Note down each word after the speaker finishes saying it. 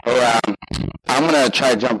Well, I'm going to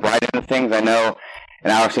try to jump right into things. I know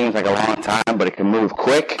an hour seems like a long time, but it can move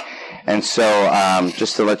quick. And so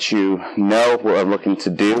just to let you know, what I'm looking to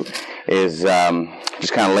do is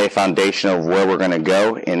just kind of lay a foundation of where we're going to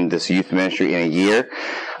go in this youth ministry in a year.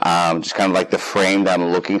 Just kind of like the frame that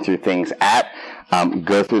I'm looking through things at.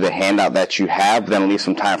 Go through the handout that you have, then leave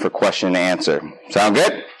some time for question and answer. Sound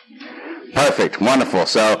good? Perfect. Wonderful.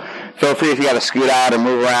 So feel free if you got to scoot out or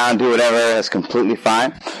move around, do whatever. That's completely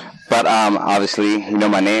fine. But obviously, you know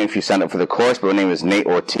my name if you signed up for the course, but my name is Nate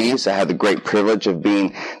Ortiz. I have the great privilege of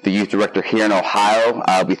being the youth director here in Ohio.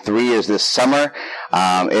 I'll be 3 years this summer.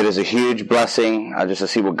 It is a huge blessing just to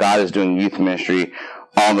see what God is doing in youth ministry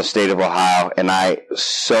on the state of Ohio, and I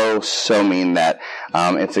so mean that.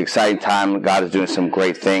 It's an exciting time. God is doing some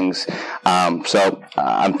great things. So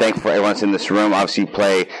I'm thankful for everyone that's in this room. Obviously, you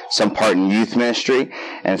play some part in youth ministry,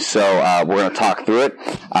 and so we're going to talk through it.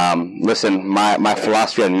 Listen, my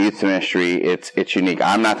philosophy on youth ministry, it's unique.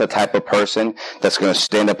 I'm not the type of person that's going to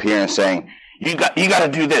stand up here and saying, you got to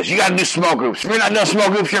do this. You got to do small groups. If you're not doing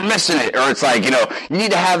small groups, you're missing it. Or it's like, you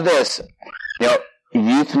need to have this.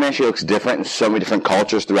 Youth ministry looks different in so many different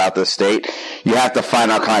cultures throughout the state. You have to find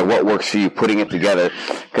out kind of what works for you, putting it together.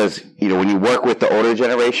 Because, when you work with the older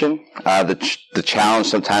generation, the challenge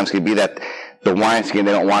sometimes can be that the wineskin,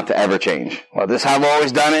 they don't want to ever change. Well, this is how I've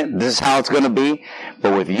always done it. This is how it's going to be.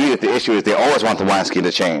 But with youth, the issue is they always want the wineskin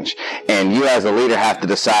to change. And you as a leader have to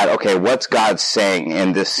decide, okay, what's God saying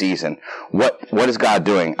in this season? What is God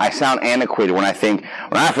doing? I sound antiquated when I think,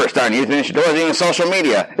 when I first started youth ministry, there wasn't even social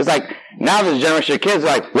media. It's like, now there's a generation of kids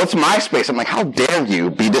like, what's MySpace? I'm like, how dare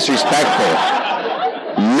you be disrespectful?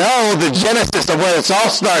 No, the genesis of where it's all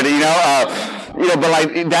started, but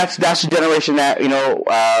like that's the generation that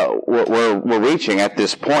we're reaching at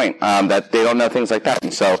this point, that they don't know things like that.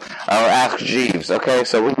 And so ask Jeeves. Okay,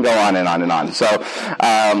 so we can go on and on and on. So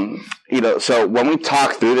so when we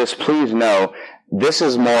talk through this, please know this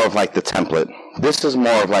is more of like the template. This is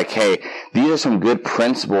more of like, hey, these are some good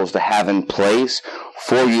principles to have in place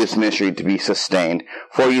for youth ministry to be sustained,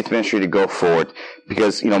 for youth ministry to go forward.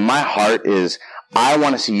 Because my heart is, I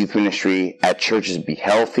want to see youth ministry at churches be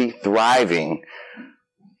healthy, thriving,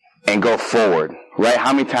 and go forward, right?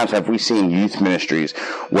 How many times have we seen youth ministries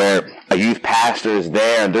where a youth pastor is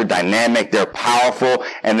there and they're dynamic, they're powerful,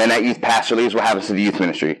 and then that youth pastor leaves? What happens to the youth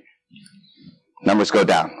ministry? Numbers go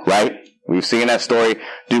down, right? We've seen that story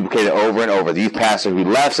duplicated over and over. The youth pastor who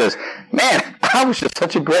left says, man, I was just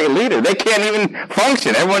such a great leader. They can't even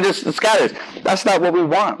function. Everyone just scatters. That's not what we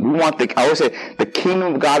want. We want I always say, the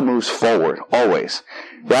kingdom of God moves forward, always,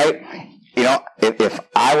 right? If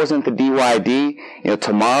I wasn't the DYD,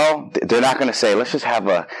 tomorrow, they're not going to say, let's just have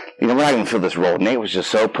we're not going to fill this role. Nate was just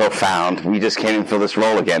so profound. We just can't even fill this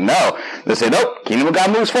role again. No. They say, nope, kingdom of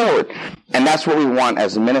God moves forward. And that's what we want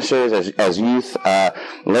as ministers, as youth,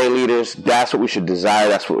 lay leaders. That's what we should desire.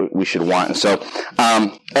 That's what we should want. And so,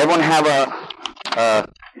 everyone have a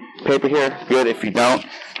paper here? Good. If you don't,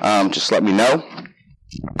 just let me know.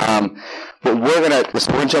 But we're gonna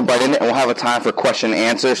jump right in it, and we'll have a time for question and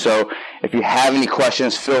answer. So if you have any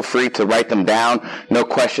questions, feel free to write them down. No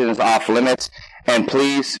questions off limits. And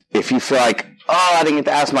please, if you feel like, I didn't get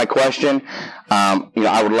to ask my question,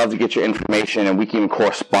 I would love to get your information, and we can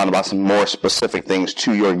correspond about some more specific things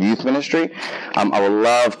to your youth ministry. I would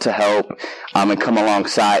love to help and come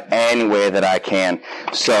alongside any way that I can.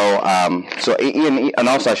 And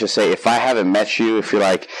also I should say, if I haven't met you, if you're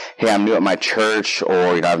like, hey, I'm new at my church, or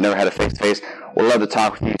I've never had a face-to-face, we'd love to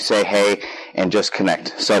talk with you, say hey, and just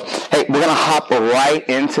connect. So, hey, we're gonna hop right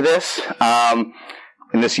into this.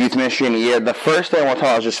 In this youth ministry in a year, the first thing I want to talk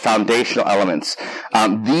about is just foundational elements.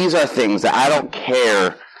 These are things that I don't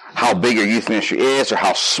care how big your youth ministry is or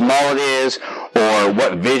how small it is or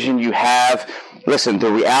what vision you have. Listen,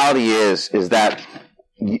 the reality is that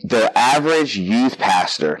the average youth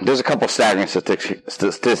pastor, there's a couple staggering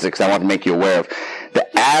statistics I want to make you aware of. The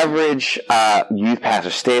average youth pastor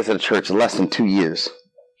stays at a church less than 2 years.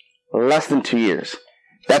 Less than 2 years.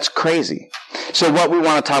 That's crazy. So what we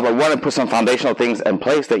want to talk about, we want to put some foundational things in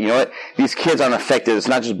place that, these kids aren't affected. It's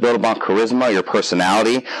not just built upon charisma, your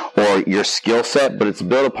personality, or your skill set, but it's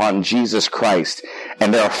built upon Jesus Christ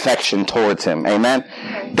and their affection towards Him. Amen?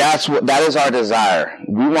 That is our desire.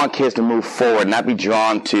 We want kids to move forward, not be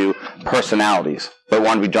drawn to personalities, but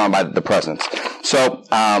want to be drawn by the presence. So,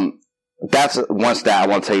 that's one stat I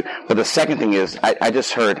want to tell you. But the second thing is, I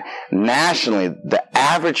just heard nationally, the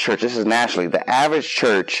average church, there's only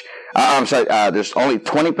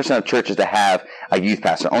 20% of churches that have a youth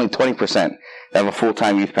pastor. Only 20% that have a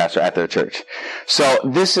full-time youth pastor at their church. So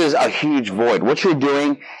this is a huge void. What you're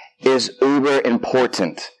doing is uber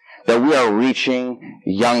important. that we are reaching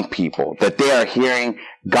young people, that they are hearing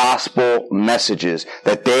gospel messages,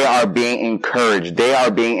 that they are being encouraged, they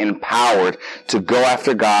are being empowered to go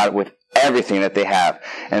after God with everything that they have.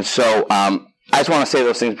 And so, I just want to say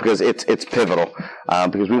those things because it's pivotal,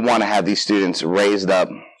 because we want to have these students raised up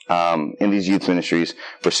in these youth ministries,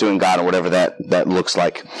 pursuing God or whatever that looks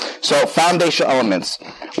like. So, foundational elements.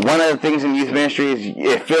 One of the things in youth ministry is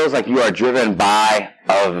it feels like you are driven by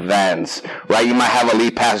events, right? You might have a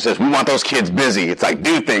lead pastor that says, we want those kids busy. It's like,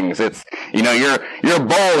 do things. It's, you're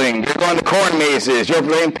bowling, you're going to corn mazes, you're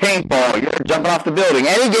playing paintball, you're jumping off the building.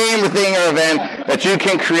 Any game or thing or event that you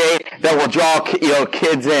can create that will draw,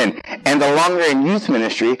 kids in. And the longer in youth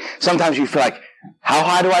ministry, sometimes you feel like, how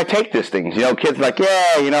high do I take this thing? Kids are like,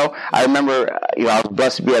 I remember, I was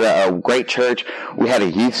blessed to be at a great church. We had a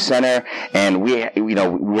youth center, and we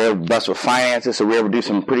were blessed with finances, so we were able to do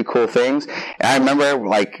some pretty cool things. And I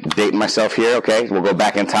remember, dating myself here, okay, we'll go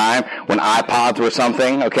back in time, when iPods were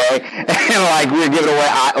something, okay, and, we were giving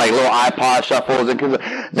away, little iPod shuffles, and kids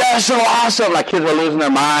were, that's so awesome! Kids were losing their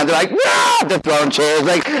minds. They're like, yeah! They're throwing chairs, an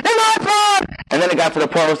iPod! And then it got to the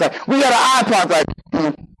point where it was like, we got an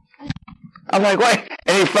iPod, I'm like, wait.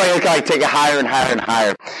 And he felt like take it higher and higher and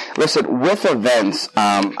higher. Listen, with events,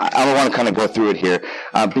 I want to kind of go through it here,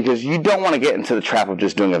 because you don't want to get into the trap of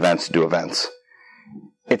just doing events to do events.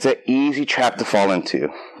 It's an easy trap to fall into,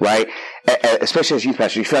 right? Especially as youth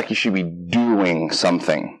pastor, you feel like you should be doing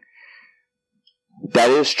something. That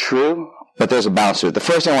is true, but there's a balance to it. The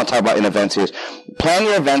first thing I want to talk about in events is plan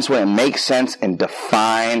your events when it makes sense and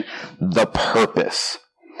define the purpose.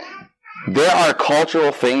 There are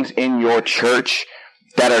cultural things in your church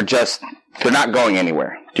that are they're not going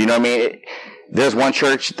anywhere. Do you know what I mean? There's one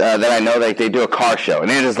church that I know that they do a car show,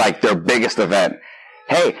 and it is their biggest event.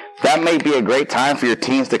 Hey, that may be a great time for your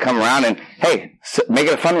teens to come around and, hey, make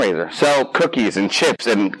it a fundraiser. Sell cookies and chips,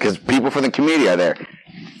 and because people from the community are there.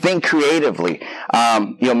 Think creatively.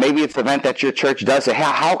 Maybe it's an event that your church does. Say, hey,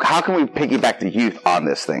 how can we piggyback the youth on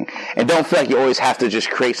this thing? And don't feel like you always have to just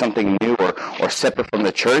create something new or separate from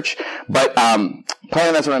the church. But plan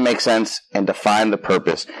events when it makes sense and define the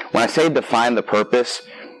purpose. When I say define the purpose,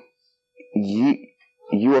 you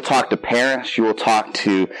will talk to parents, you will talk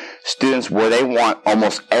to students where they want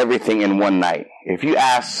almost everything in one night. If you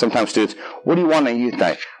ask sometimes students, what do you want on a youth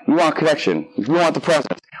night? We want connection. We want the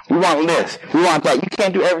presence. We want this. We want that. You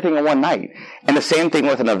can't do everything in one night. And the same thing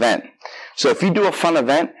with an event. So if you do a fun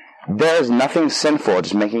event, there is nothing sinful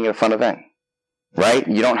just making it a fun event. Right?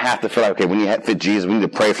 You don't have to feel like, okay, we need to fit Jesus, we need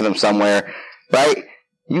to pray for them somewhere. Right?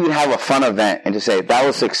 You can have a fun event and just say, that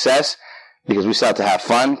was success because we started to have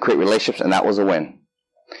fun, create relationships, and that was a win.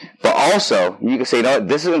 But also, you can say, you know what,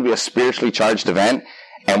 this is going to be a spiritually charged event,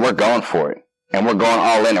 and we're going for it. And we're going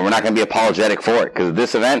all in, and we're not going to be apologetic for it, because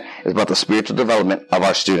this event is about the spiritual development of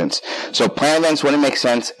our students. So plan events when it makes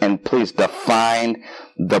sense, and please define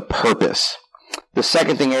the purpose. The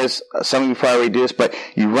second thing is, some of you probably do this, but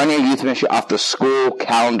you run your youth ministry off the school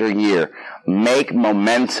calendar year. Make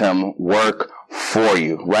momentum work for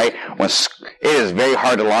you, right? It is very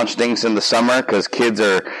hard to launch things in the summer because kids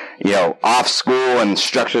are, off school and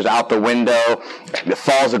structure's out the window. The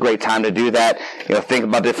fall's a great time to do that. Think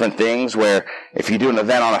about different things where if you do an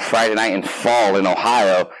event on a Friday night in fall in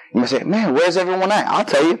Ohio, you might say, man, where's everyone at? I'll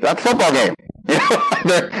tell you, that's a football game.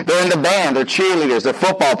 They're in the band, they're cheerleaders, they're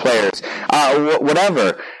football players,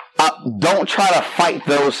 whatever. Don't try to fight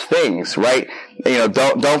those things, right?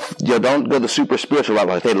 Don't go the super spiritual route.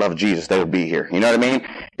 If they love Jesus, they would be here. You know what I mean?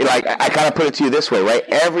 I kind of put it to you this way, right?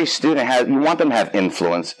 Every student you want them to have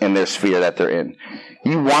influence in their sphere that they're in.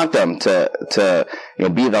 You want them to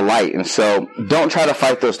be the light. And so don't try to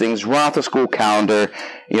fight those things. Run off the school calendar,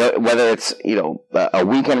 whether it's, a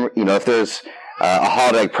weekend, if there's a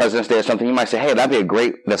holiday like President's Day or something, you might say, hey,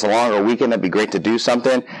 that's a longer weekend, that'd be great to do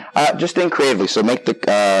something. Just think creatively, so make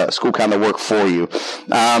the school calendar work for you.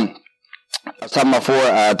 I was talking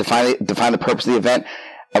about before, define the purpose of the event.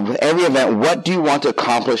 With every event, what do you want to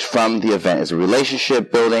accomplish from the event? Is it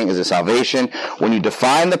relationship building? Is it salvation? When you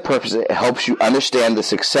define the purpose, it helps you understand the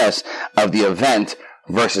success of the event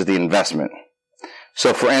versus the investment.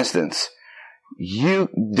 So, for instance,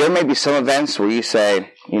 there may be some events where you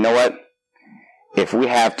say, you know what? If we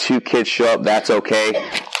have 2 kids show up, that's okay.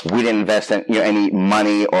 We didn't invest any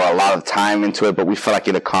money or a lot of time into it, but we feel like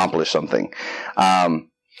it accomplished something.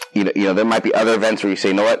 There might be other events where you say,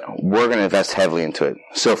 you know what, we're going to invest heavily into it.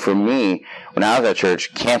 So for me, when I was at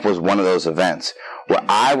church, camp was one of those events where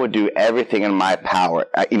I would do everything in my power.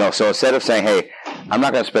 So instead of saying, hey, I'm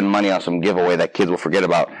not going to spend money on some giveaway that kids will forget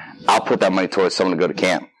about, I'll put that money towards someone to go to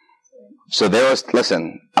camp. So because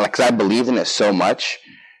I believed in it so much,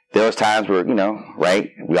 There was times where,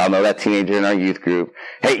 right? We all know that teenager in our youth group.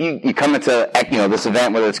 Hey, you come into, this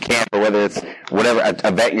event, whether it's camp or whether it's whatever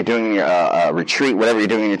event you're doing in your retreat, whatever you're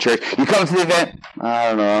doing in your church. You come to the event. I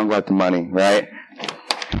don't know. I'm about the money, right?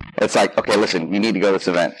 It's like, okay, listen, you need to go to this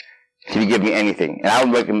event. Can you give me anything? And I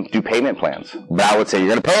would make them do payment plans. But I would say, you're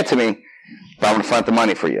going to pay it to me, but I'm going to front the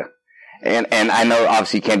money for you. And I know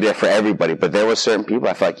obviously you can't do that for everybody, but there were certain people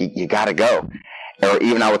I feel like you got to go. Or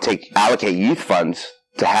even I would allocate youth funds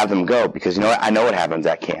to have them go, because you know what? I know what happens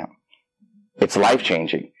at camp. It's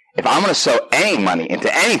life-changing. If I'm going to sow any money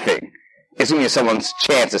into anything, it's going to be someone's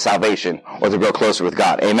chance of salvation or to grow closer with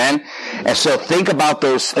God. Amen? And so think about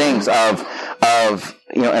those things of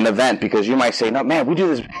an event, because you might say, no, man, we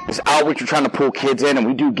do this outreach, we're trying to pull kids in, and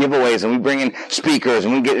we do giveaways, and we bring in speakers,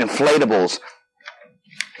 and we get inflatables.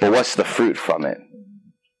 But what's the fruit from it?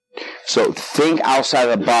 So think outside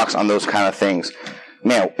of the box on those kind of things.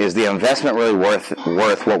 Man, is the investment really worth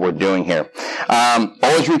what we're doing here?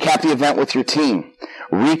 Always recap the event with your team.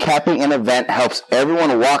 Recapping an event helps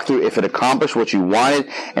everyone walk through if it accomplished what you wanted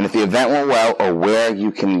and if the event went well or where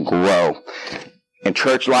you can grow. In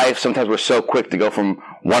church life, sometimes we're so quick to go from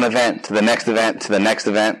one event to the next event to the next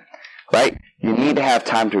event, right? You need to have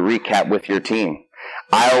time to recap with your team.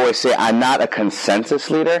 I always say I'm not a consensus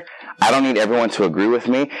leader. I don't need everyone to agree with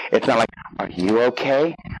me. It's not like, are you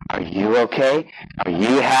okay? Are you okay? Are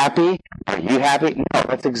you happy? Are you happy? No,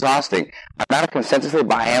 that's exhausting. I'm not a consensus leader,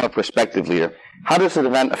 but I am a perspective leader. How does the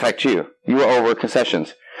event affect you? You were over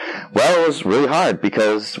concessions. Well, it was really hard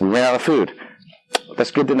because we ran out of food.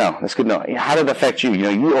 That's good to know. That's good to know. How did it affect you?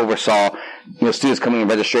 You oversaw, students coming in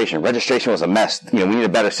registration. Registration was a mess. We need a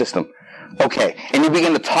better system. Okay. And you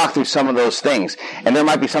begin to talk through some of those things. And there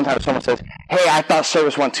might be sometimes someone says, hey, I thought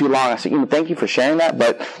service went too long. I said, thank you for sharing that.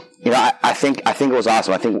 But, I think it was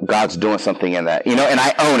awesome. I think God's doing something in that, and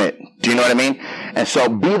I own it. Do you know what I mean? And so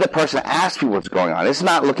be the person to ask people what's going on. It's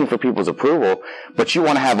not looking for people's approval, but you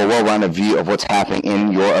want to have a well-rounded view of what's happening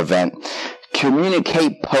in your event.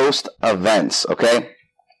 Communicate post-events, okay?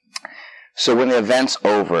 So when the event's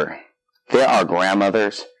over, there are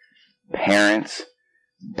grandmothers, parents,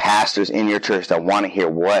 pastors in your church that want to hear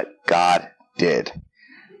what God did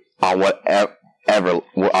on whatever,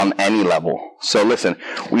 on any level. So listen,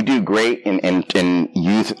 we do great in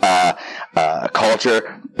youth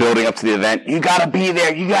culture, building up to the event. You got to be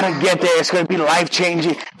there. You got to get there. It's going to be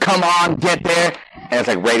life-changing. Come on, get there. And it's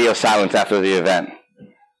like radio silence after the event.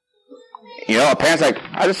 A parent's like,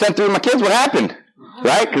 I just sent through my kids what happened,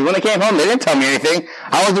 right? Because when they came home, they didn't tell me anything.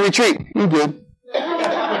 How was the retreat? You did.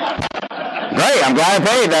 Great, I'm glad I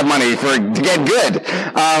paid that money to get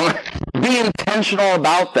good. Be intentional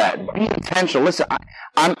about that. Be intentional. Listen,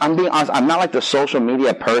 I'm being honest. I'm not like the social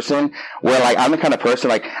media person where I'm the kind of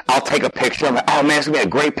person I'll take a picture. I'm like, oh man, it's gonna be a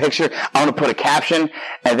great picture. I want to put a caption,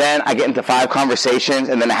 and then I get into 5 conversations,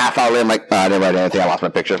 and then a half hour later, I'm like, I didn't write anything. I lost my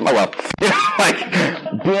picture. Oh well.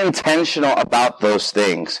 Be intentional about those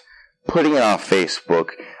things. Putting it on Facebook.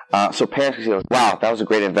 So parents can say, wow, that was a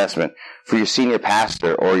great investment. For your senior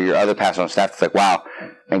pastor or your other pastor on staff, it's like, wow,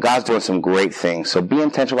 and God's doing some great things. So be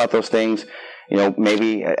intentional about those things.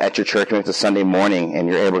 Maybe at your church, maybe it's a Sunday morning, and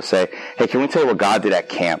you're able to say, hey, can we tell you what God did at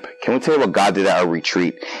camp? Can we tell you what God did at our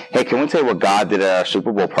retreat? Hey, can we tell you what God did at our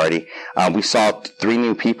Super Bowl party? We saw 3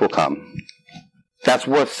 new people come. That's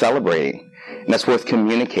worth celebrating, and that's worth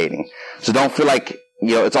communicating. So don't feel like,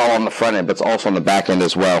 it's all on the front end, but it's also on the back end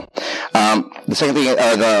as well. The second thing,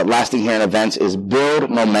 the last thing here in events is build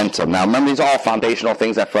momentum. Now, remember, these are all foundational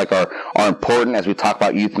things I feel like are important as we talk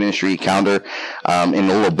about youth ministry calendar in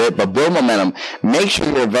a little bit. But build momentum. Make sure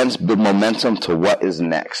your events build momentum to what is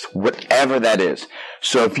next, whatever that is.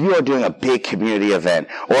 So if you are doing a big community event,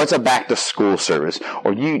 or it's a back-to-school service,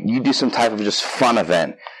 or you do some type of just fun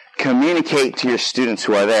event, communicate to your students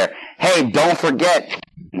who are there, hey, don't forget,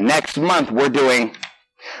 next month we're doing...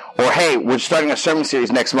 Or, hey, we're starting a sermon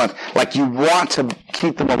series next month. You want to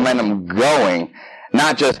keep the momentum going.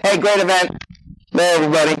 Not just, hey, great event. Hey,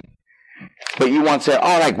 everybody. But you want to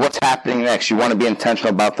say, what's happening next? You want to be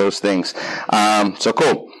intentional about those things. So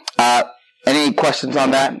cool. Any questions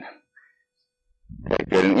on that? Okay,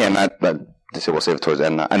 good. Yeah, we'll save it towards the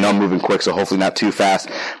end. I know I'm moving quick, so hopefully not too fast.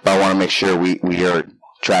 But I want to make sure we are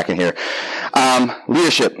tracking here.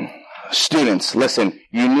 Leadership. Students, listen,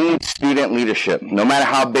 you need student leadership. No matter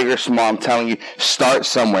how big or small, I'm telling you, start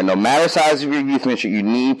somewhere. No matter the size of your youth ministry, you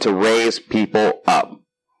need to raise people up.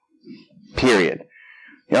 Period.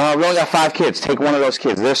 We only got 5 kids. Take one of those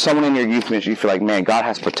kids. There's someone in your youth ministry you feel like, man, God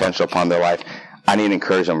has potential upon their life. I need to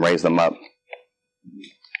encourage them, raise them up.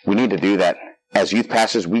 We need to do that. As youth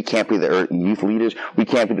pastors, we can't be the youth leaders. We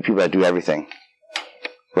can't be the people that do everything.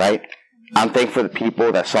 Right? I'm thankful for the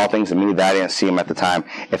people that saw things in me that I didn't see them at the time.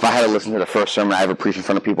 If I had to listen to the first sermon I ever preached in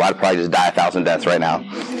front of people, I'd probably just die 1,000 deaths right now.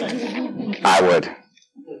 I would.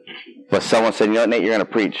 But someone said, you know what, Nate, you're going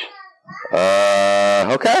to preach.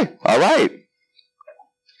 Okay, all right.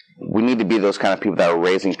 We need to be those kind of people that are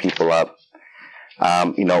raising people up.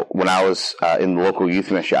 When I was in the local youth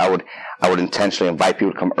ministry, I would intentionally invite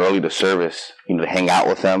people to come early to service, to hang out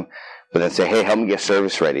with them, but then say, hey, help me get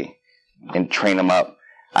service ready and train them up.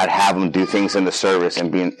 I'd have them do things in the service and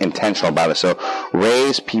be intentional about it. So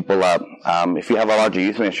raise people up. If you have a larger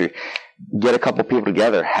youth ministry, get a couple people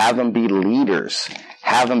together. Have them be leaders.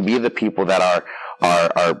 Have them be the people that are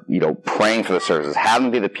praying for the services. Have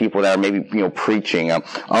them be the people that are maybe, preaching, all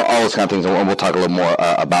those kind of things. And we'll talk a little more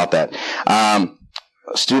about that.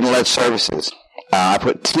 Student-led services. I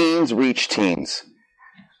put teens reach teens.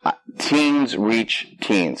 Teens reach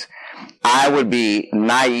teens. I would be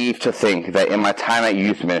naive to think that in my time at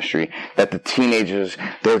youth ministry that the teenagers,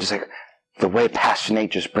 they were just like, the way Pastor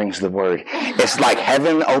Nate just brings the word. It's like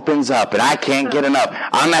heaven opens up and I can't get enough.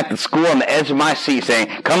 I'm at the school on the edge of my seat saying,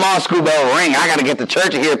 come on, school bell ring. I got to get to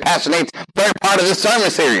church and hear Pastor Nate's third part of this sermon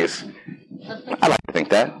series. I like to think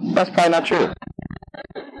that. That's probably not true.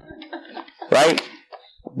 Right?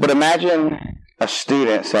 But imagine a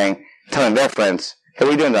student telling their friends, hey, what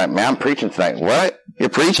are you doing tonight? Man, I'm preaching tonight. What? You're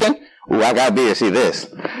preaching? Ooh, I got to be here to see this.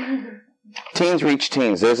 Teens reach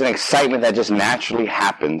teens. There's an excitement that just naturally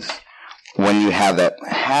happens when you have that.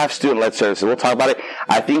 Have student-led services. We'll talk about it.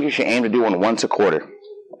 I think you should aim to do one once a quarter.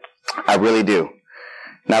 I really do.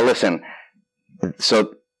 Now listen,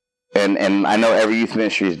 and I know every youth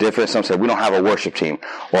ministry is different. Some say we don't have a worship team,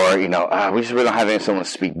 or we just really don't have someone to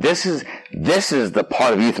speak. This is the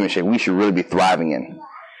part of youth ministry we should really be thriving in.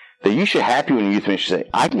 That you should have people in youth ministry say,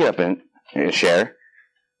 I can get up and share.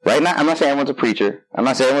 Right now, I'm not saying everyone's a preacher. I'm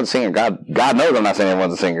not saying everyone's a singer. God knows I'm not saying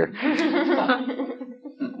everyone's a singer.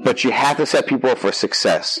 But you have to set people up for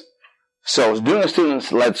success. So doing a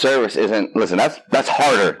student-led service that's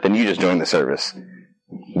harder than you just doing the service.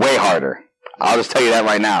 Way harder. I'll just tell you that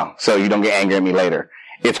right now so you don't get angry at me later.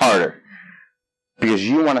 It's harder. Because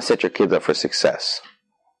you want to set your kids up for success.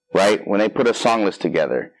 Right? When they put a song list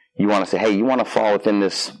together, you want to say, hey, you want to fall within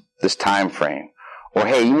this time frame. Or,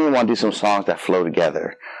 hey, you want to do some songs that flow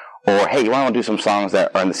together. Or, hey, you want to do some songs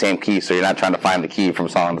that are in the same key so you're not trying to find the key from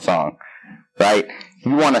song to song. Right?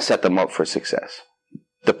 You want to set them up for success.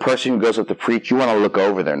 The person who goes up to preach, you want to look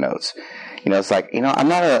over their notes. It's like, I'm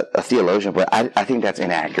not a theologian, but I think that's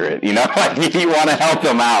inaccurate. Like you want to help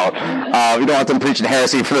them out. You don't want them preaching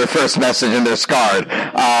heresy for their first message and they're scarred.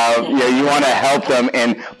 You want to help them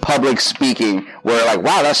in public speaking where like,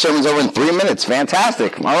 wow, that sermon's over in 3 minutes.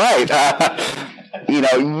 Fantastic. All right.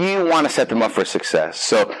 You want to set them up for success.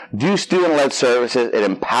 So do student-led services. It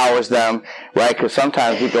empowers them, right? Because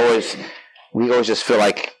sometimes we always just feel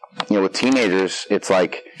like, with teenagers, it's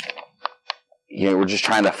like, we're just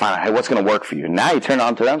trying to find out, hey, what's going to work for you? Now you turn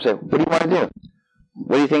on to them and say, what do you want to do?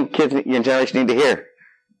 What do you think kids in your generation need to hear?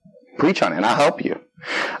 Preach on it, and I'll help you.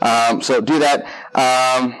 So do that.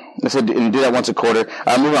 And do that once a quarter.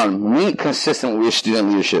 Move on. Meet consistently with your student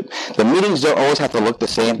leadership. The meetings don't always have to look the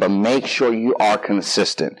same, but make sure you are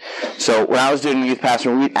consistent. So when I was doing youth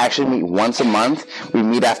pastor, we actually meet once a month. We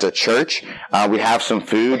meet after church. We have some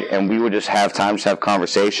food, and we would just have time to have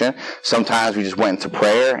conversation. Sometimes we just went into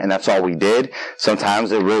prayer, and that's all we did.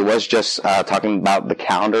 Sometimes it really was just talking about the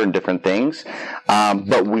calendar and different things.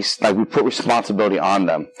 But we put responsibility on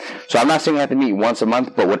them. So I'm not saying you have to meet once a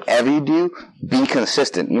month, but whatever you do, be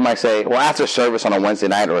consistent. You might say, well, after service on a Wednesday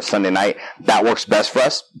night or a Sunday night, that works best for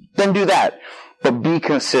us. Then do that. But be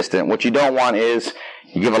consistent. What you don't want is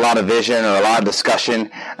you give a lot of vision or a lot of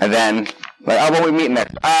discussion, and then, like, oh, when we meet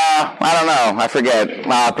next? I don't know. I forget.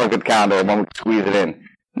 I'll look at the calendar when we squeeze it in.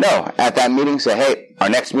 No. At that meeting, say, hey, our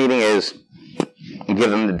next meeting is, and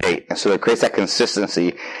give them the date. And so it creates that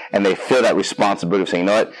consistency, and they feel that responsibility of saying,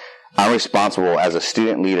 you know what? I'm responsible as a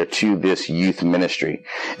student leader to this youth ministry.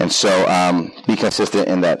 And so, be consistent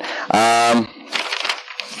in that.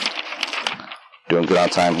 Doing good on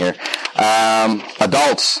time here.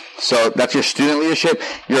 Adults. So that's your student leadership.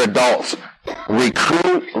 Your adults.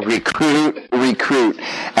 Recruit.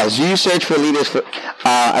 As you search for leaders,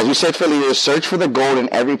 search for the gold in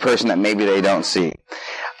every person that maybe they don't see.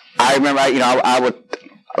 I remember, I would,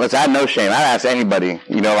 I had no shame. I'd ask anybody,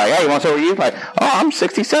 like, hey, you want to serve with you? Like, oh, I'm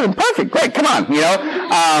 67. Perfect. Great. Come on.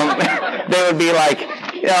 They would be like,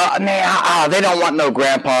 they don't want no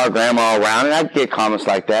grandpa or grandma around. And I'd get comments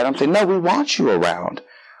like that. I'm saying, no, we want you around.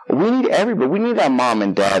 We need everybody. We need that mom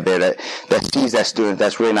and dad there that sees that student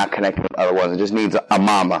that's really not connected with other ones and just needs a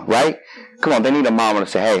mama, right? Come on. They need a mama to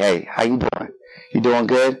say, hey, how you doing? You doing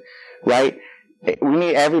good? right? We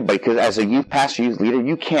need everybody, because as a youth pastor, youth leader,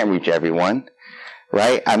 you can't reach everyone,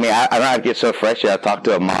 right? I mean, I don't have to get so frustrated. I talk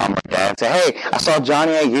to a mom or dad and say, hey, I saw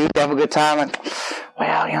Johnny at youth, have a good time. Like,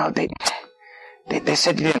 well, you know, they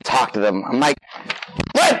said you didn't talk to them. I'm like,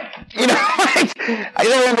 what? You know, like, I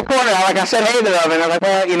know in the corner, I said hey to them, and I'm like,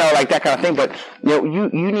 well, you know, like that kind of thing. But, you know,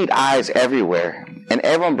 you need eyes everywhere, and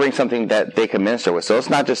everyone brings something that they can minister with. So it's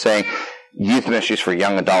not just saying youth ministries for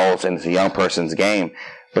young adults and it's a young person's game,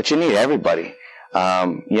 but you need everybody.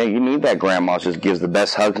 You need that grandma just gives the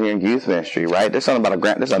best hugs in your youth ministry, right? There's something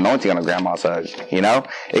about there's anointing on a grandma's hug, you know?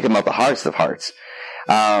 It can melt the hearts of hearts.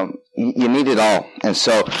 You need it all. And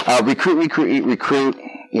so, recruit,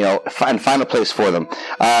 you know, find a place for them.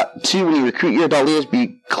 2, when you recruit your adult leaders,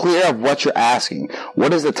 be clear of what you're asking.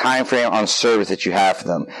 What is the time frame on service that you have for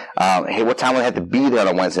them? Hey, what time will they have to be there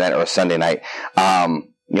on a Wednesday night or a Sunday night?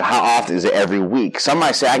 You know, how often is it every week? Some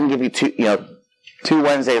might say, I can give you 2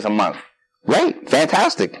 Wednesdays a month. Great.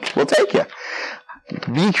 Fantastic. We'll take you.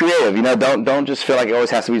 Be creative. You know, don't just feel like it always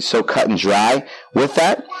has to be so cut and dry with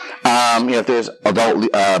that. You know, if there's adult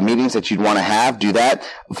meetings that you'd want to have, do that.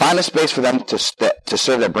 Find a space for them to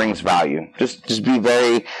serve that brings value. Just be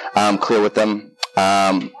very clear with them.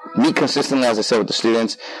 Meet consistently, as I said, with the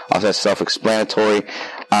students. Also, that's self-explanatory.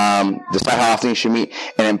 Decide how often you should meet,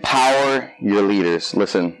 and empower your leaders.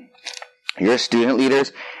 Listen, your student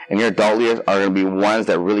leaders and your adult leaders are going to be ones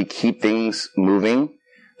that really keep things moving.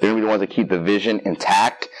 They're going to be the ones that keep the vision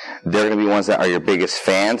intact. They're going to be ones that are your biggest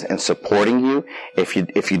fans and supporting you if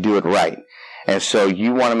you do it right. And so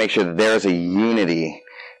you want to make sure that there's a unity,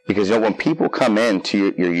 because you know, when people come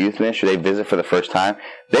into your youth ministry, they visit for the first time,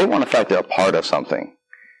 they want to feel like they're a part of something.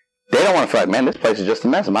 They don't want to feel like, man, this place is just a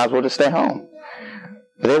mess. I might as well just stay home.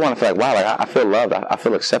 But they want to feel like, wow, like I feel loved. I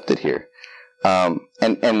feel accepted here. And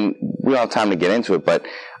we don't have time to get into it, but,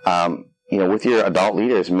 you know, with your adult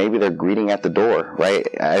leaders, maybe they're greeting at the door, right?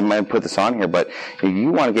 I might put this on here, but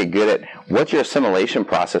you want to get good at what's your assimilation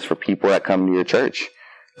process for people that come to your church,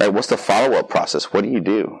 right? What's the follow-up process? What do you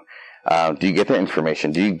do? Do you get their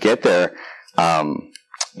information? Do you get their,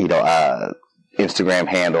 Instagram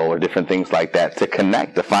handle or different things like that to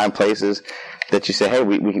connect, to find places that you say, hey,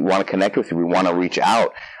 we want to connect with you. We want to reach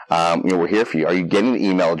out. We're here for you. Are you getting the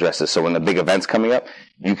email addresses? So when the big event's coming up,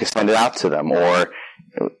 you can send it out to them, or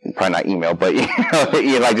probably not email, but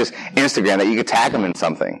like just Instagram, that you could tag them in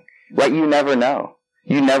something, right? You never know.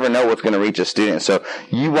 You never know what's going to reach a student. So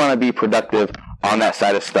you want to be productive on that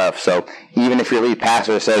side of stuff. So even if your lead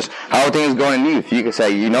pastor says, how are things going in youth? You can say,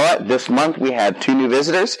 you know what? This month we had 2 new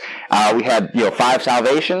visitors. We had, 5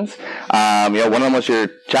 salvations. One of them was your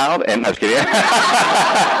child. And I'm just kidding.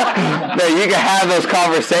 No, you can have those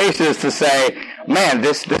conversations to say, man,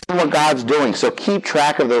 this is what God's doing. So keep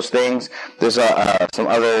track of those things. There's some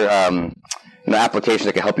other applications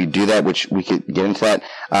that can help you do that, which we could get into that.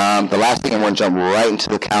 The last thing I want to jump right into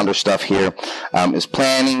the calendar stuff here is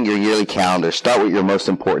planning your yearly calendar. Start with your most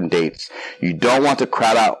important dates. You don't want to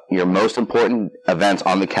crowd out your most important events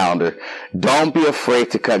on the calendar. Don't be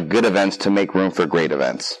afraid to cut good events to make room for great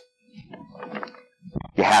events.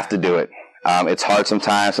 You have to do it. It's hard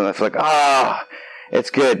sometimes, and I feel like, it's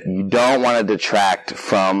good. You don't want to detract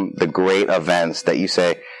from the great events that you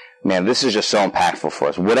say, man, this is just so impactful for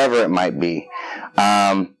us, whatever it might be.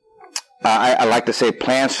 I like to say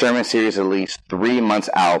plan sermon series at least 3 months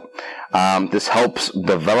out. This helps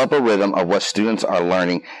develop a rhythm of what students are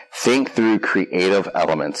learning. Think through creative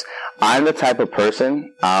elements. I'm the type of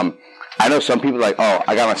person, I know some people are like, oh,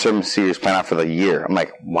 I got my sermon series planned out for the year. I'm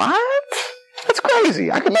like, what? That's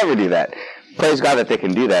crazy. I could never do that. Praise God that they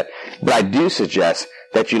can do that. But I do suggest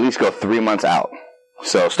that you at least go 3 months out.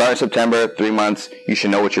 So start in September, 3 months, you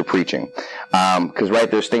should know what you're preaching. Cause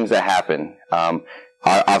there's things that happen.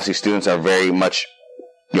 Obviously students are very much,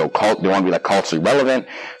 they want to be like culturally relevant.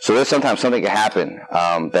 So there's sometimes something can happen,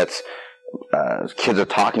 that's, kids are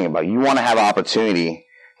talking about. You want to have an opportunity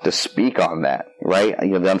to speak on that, right?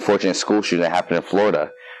 The unfortunate school shooting that happened in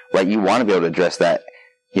Florida, right? You want to be able to address that,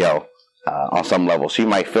 on some level. So you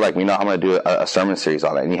might feel like, I'm going to do a sermon series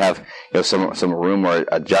on it. And you have, some room or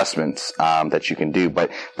adjustments, that you can do. But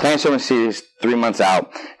plan a sermon series 3 months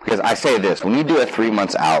out, because I say this, when you do it 3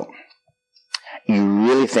 months out, you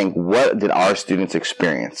really think, what did our students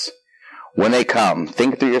experience? When they come,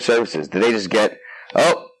 think through your services. Did they just get,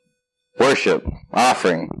 worship,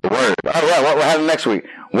 offering, the word. Oh yeah, what we're having next week?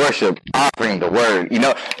 Worship, offering, the word.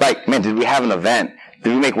 Man, did we have an event?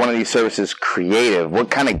 Did we make one of these services creative? What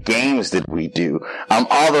kind of games did we do?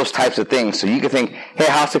 All those types of things. So you can think, hey,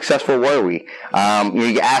 how successful were we? You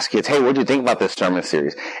can ask kids, hey, what did you think about this sermon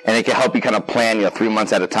series? And it can help you kind of plan, 3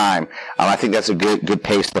 months at a time. I think that's a good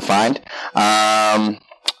pace to find.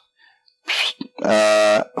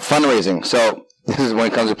 fundraising. So this is when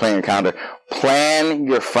it comes to planning your calendar. Plan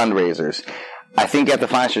your fundraisers. I think you have to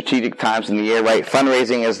find strategic times in the year, right?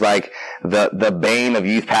 Fundraising is like the bane of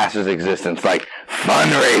youth pastors' existence. Like,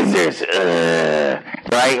 fundraisers,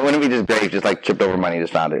 right? Wouldn't it be just great if just like tripped over money,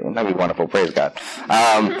 just found it? Wouldn't that be wonderful? Praise God.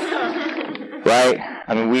 Right?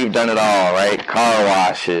 I mean, we've done it all, right? Car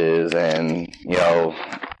washes and,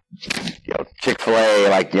 Chick-fil-A,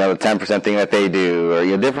 like, the 10% thing that they do,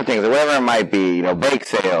 or, different things, or whatever it might be, bake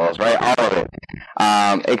sales, right? All of it.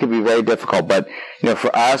 It could be very difficult, but,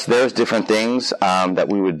 for us, there's different things, that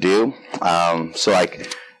we would do. So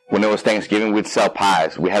like, when it was Thanksgiving, we'd sell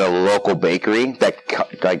pies. We had a local bakery that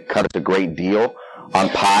cut us a great deal on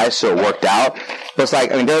pies, so it worked out. But it's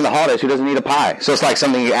like, during the holidays, who doesn't need a pie? So it's like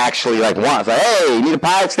something you actually want. It's like, hey, you need a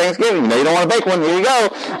pie? It's Thanksgiving. You don't want to bake one? Here you go.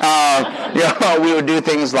 We would do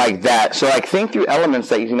things like that. So like, think through elements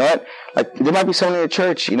that, like, there might be someone in your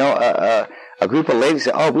church, a group of ladies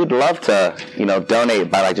say, oh, we'd love to, donate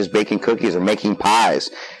by like just baking cookies or making pies.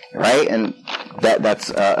 Right? And that's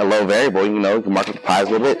a low variable. You can market the pies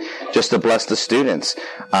a little bit just to bless the students.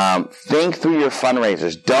 Think through your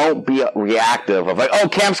fundraisers. Don't be reactive of like, oh,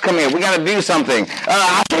 camp's coming in. We got to do something.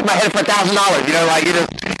 I'll shake my head for $1,000. Like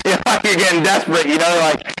you're getting desperate. You're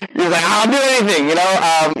like, I'll do anything.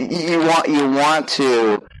 You want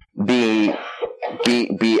to be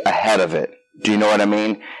ahead of it. Do you know what I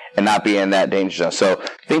mean? And not be in that danger zone. So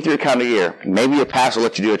think through your calendar year. Maybe your pastor will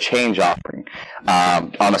let you do a change offering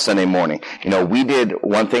on a Sunday morning. We did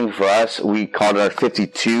one thing for us. We called it our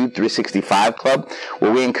 52-365 Club,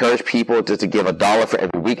 where we encourage people to give $1 for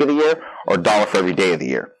every week of the year or $1 for every day of the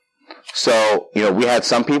year. So, we had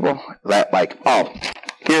some people that like, oh,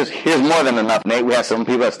 here's more than enough, Nate. We had some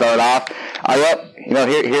people that started off,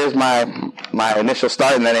 here's my initial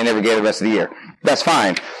start, and then they never gave the rest of the year. That's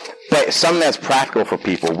fine. But something that's practical for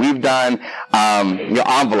people. We've done,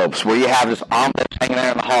 envelopes where you have just envelopes hanging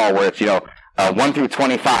there in the hall where it's, 1 through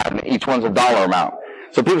 25 and each one's a dollar amount.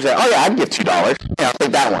 So people say, oh yeah, I'd give $2. Yeah, I'll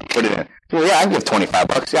take that one. Put it in. Well, yeah, I'd give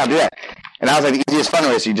 $25. Yeah, I'll do that. And that was like the easiest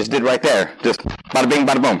fundraiser you just did right there. Just bada bing,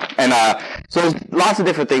 bada boom. And, so there's lots of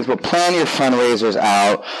different things, but plan your fundraisers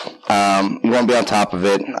out. You want to be on top of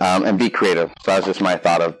it, and be creative. So that's just my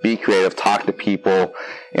thought of be creative, talk to people.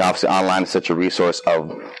 Obviously online is such a resource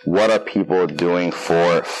of what are people doing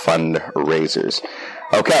for fundraisers.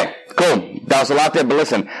 Okay, cool. That was a lot there, but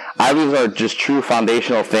listen, I believe are just true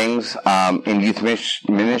foundational things, in youth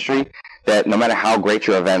ministry. That no matter how great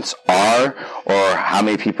your events are or how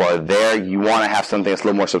many people are there, you want to have something that's a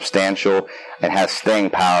little more substantial and has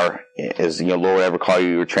staying power. As Lord will ever call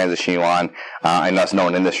you or transition you on. And us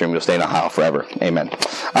knowing in this room, you'll stay in Ohio forever. Amen.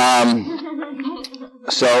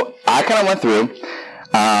 So I kind of went through,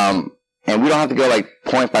 and we don't have to go like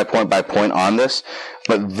point by point by point on this,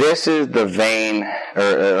 but this is the vein,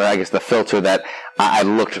 or I guess the filter that I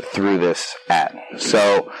looked through this at.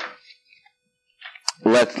 So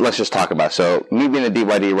let's just talk about it. So me being a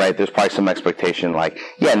DYD, right, there's probably some expectation like,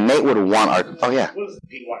 yeah, Nate would want our, oh yeah. What is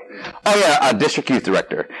DYD? Oh yeah, district youth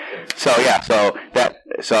director. So yeah,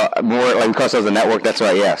 so more like because it was a network, that's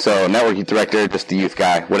right, yeah. So network youth director, just the youth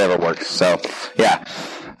guy, whatever works. So yeah.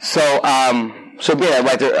 So yeah,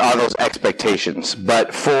 right, there are those expectations.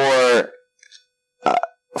 But for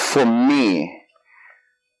me,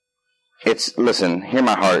 it's, listen, hear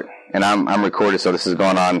my heart, and I'm recorded, so this is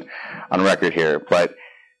going on record here, but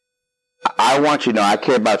I want you to know I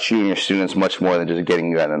care about you and your students much more than just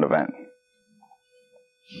getting you at an event.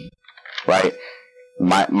 Right?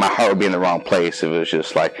 My heart would be in the wrong place if it was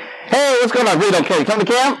just like, hey, what's going on? Really don't care. You come to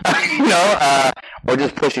camp? Or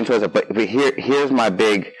just pushing towards it. But here's my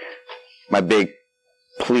big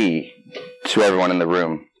plea to everyone in the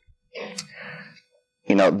room.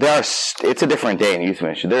 It's a different day in youth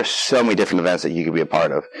ministry. There's so many different events that you could be a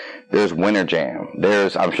part of. There's Winter Jam.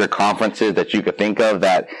 There's, I'm sure, conferences that you could think of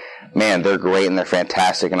that, man, they're great and they're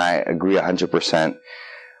fantastic, and I agree 100%.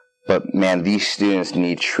 But, man, these students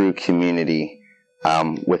need true community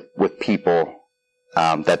with people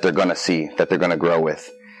that they're going to see, that they're going to grow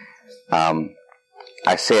with.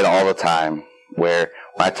 I say it all the time, where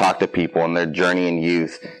when I talk to people and their journey in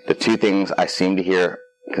youth, the two things I seem to hear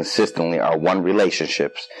consistently are, one,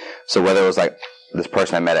 relationships. So whether it was like this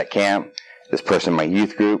person I met at camp, this person in my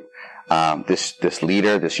youth group, this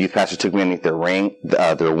leader, this youth pastor took me underneath their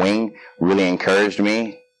wing, really encouraged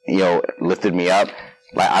me, lifted me up.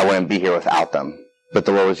 Like I wouldn't be here without them, but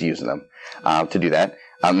the Lord was using them to do that.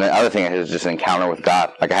 The other thing is just an encounter with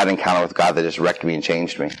God. Like I had an encounter with God that just wrecked me and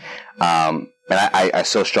changed me. And I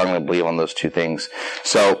so strongly believe on those two things.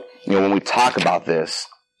 So, when we talk about this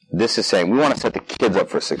is saying we want to set the kids up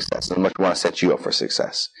for success, and we want to set you up for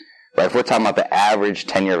success, Right? If we're talking about the average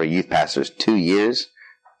tenure of a youth pastor is 2 years,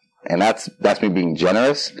 and that's me being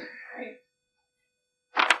generous.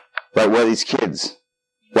 Right? What are these kids?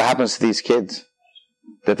 What happens to these kids?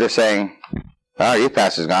 That they're saying, our youth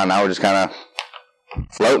pastor's gone, now we're just kind of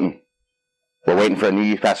floating. We're waiting for a new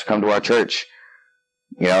youth pastor to come to our church.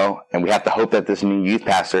 And we have to hope that this new youth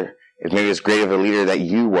pastor is maybe as great of a leader that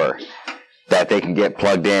you were, that they can get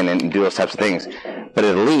plugged in and do those types of things. But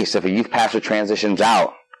at least if a youth pastor transitions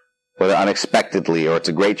out, whether unexpectedly or it's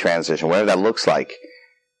a great transition, whatever that looks like,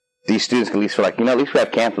 these students can at least feel like, at least we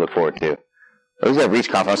have camp to look forward to. At least we have Reach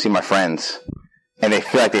Conference, I see my friends. And they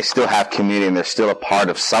feel like they still have community and they're still a part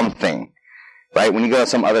of something. Right? When you go to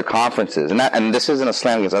some other conferences, and this isn't a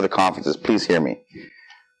slam against other conferences, please hear me.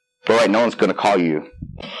 But right, no one's going to call you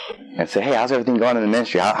and say, hey, how's everything going in the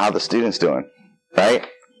ministry? How are the students doing? Right?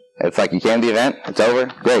 It's like, you came to the event, it's over,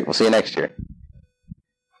 great, we'll see you next year.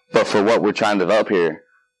 But for what we're trying to develop here,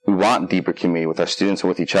 we want deeper community with our students and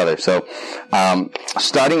with each other. So,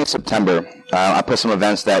 starting in September, I put some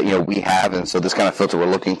events that, we have, and so this kind of filter we're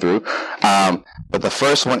looking through. But the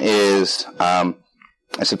first one is, in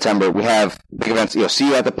September, we have big events, See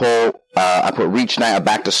You at the Pole, I put Reach Night, a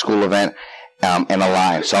back to school event, and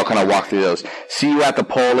Align. So I'll kind of walk through those. See You at the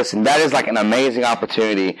Pole. Listen, that is like an amazing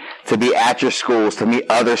opportunity to be at your schools, to meet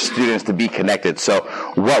other students, to be connected. So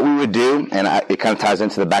what we would do, and it kind of ties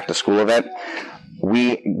into the back to school event,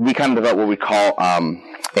 we kind of develop what we call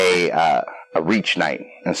a Reach Night.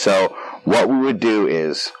 And so what we would do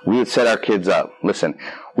is we would set our kids up. Listen,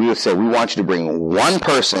 we would say, we want you to bring one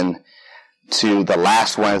person to the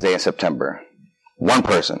last Wednesday in September. One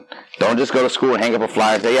person. Don't just go to school and hang up a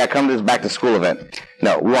flyer and say, yeah, come to this back to school event.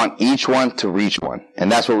 No, we want each one to reach one.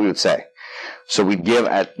 And that's what we would say. So we'd give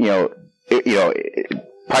it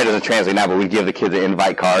probably doesn't translate now, but we'd give the kids an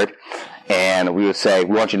invite card. And we would say,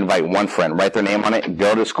 we want you to invite one friend. Write their name on it.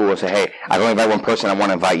 Go to school and say, hey, I can only invite one person. I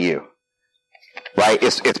want to invite you. Right?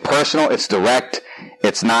 It's personal. It's direct.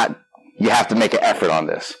 It's not, you have to make an effort on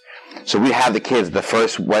this. So we'd have the kids the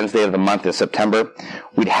first Wednesday of the month in September.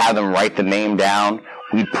 We'd have them write the name down.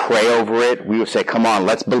 We'd pray over it. We would say, come on,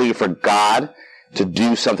 let's believe for God to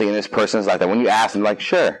do something in this person's life. That when you ask them, like,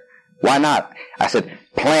 sure, why not? I said,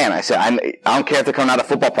 plan. I said, I don't care if they're coming out of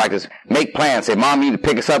football practice. Make plans. Say, Mom, you need to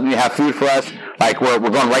pick us up and you have food for us. Like, we're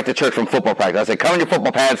going right to church from football practice. I said, come in your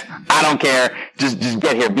football pants. I don't care. Just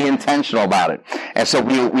get here. Be intentional about it. And so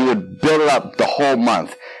we would build it up the whole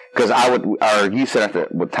month. Because our youth center at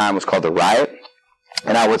the time was called The Riot.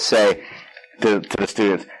 And I would say to the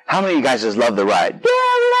students, how many of you guys just love The Riot? Yeah,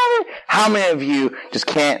 I love it. How many of you just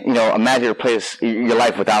can't, imagine your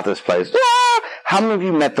life without this place? Yeah. How many of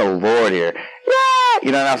you met the Lord here? Yeah.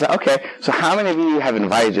 And I was like, okay, so how many of you have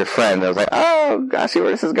invited your friend? I was like, oh, I see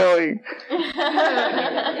where this is going.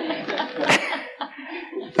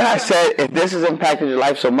 And I said, if this has impacted your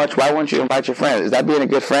life so much, why won't you invite your friend? Is that being a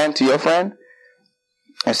good friend to your friend?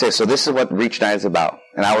 I say, so this is what Reach Night is about.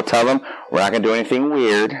 And I would tell them, we're not going to do anything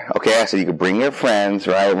weird. Okay, I said, you can bring your friends,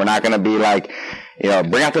 right? We're not going to be like,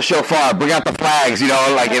 bring out the shofar, bring out the flags, and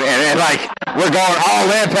we're going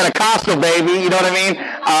all in Pentecostal, baby, you know what I mean?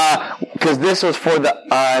 Because this was for the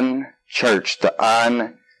unchurched, the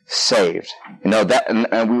unsaved.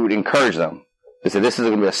 And we would encourage them. They said, this is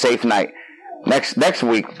going to be a safe night. Next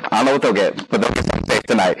week, I don't know what they'll get, but they'll get something safe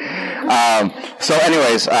tonight.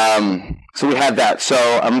 So we had that. So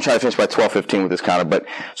I'm going to try to finish by 12:15 with this counter. But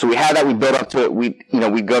so we had that. We built up to it. We'd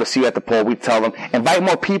go to See You at the Pole. We'd tell them, invite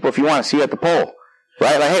more people if you want to see you at the pole.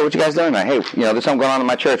 Right? Like, hey, what you guys doing tonight? Hey, there's something going on in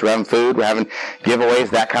my church. We're having food. We're having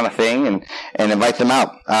giveaways, that kind of thing, and invite them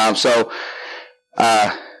out. So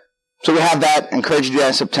we have that. Encourage you to do that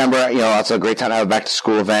in September. It's a great time to have a back to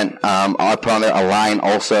school event. I'll put on there Align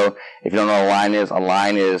also. If you don't know what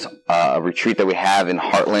Align is a retreat that we have in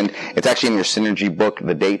Heartland. It's actually in your Synergy book,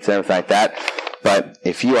 the dates and everything like that. But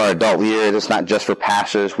if you are an adult leader, it's not just for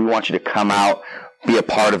pastors. We want you to come out, be a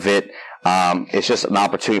part of it. It's just an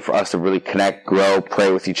opportunity for us to really connect, grow,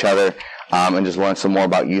 pray with each other, and just learn some more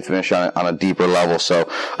about youth ministry on a deeper level. So,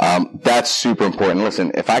 that's super important.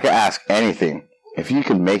 Listen, if I could ask anything, if you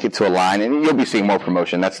could make it to Align, and you'll be seeing more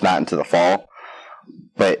promotion, that's not until the fall.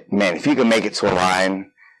 But man, if you could make it to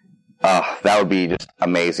Align, that would be just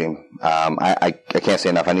amazing. I can't say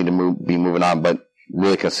enough. I need to be moving on, but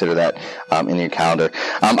really consider that in your calendar.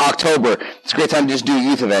 October, it's a great time to just do a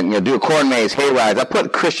youth event. Do a corn maze, hay rides. I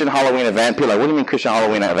put Christian Halloween event. People are like, what do you mean Christian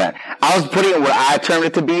Halloween event? I was putting it where I termed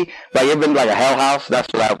it to be. Like, you've been like a hell house. That's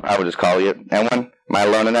what I would just call it. Anyone? Am I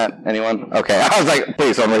alone in that? Anyone? Okay. I was like,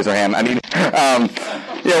 please don't raise your hand. I mean,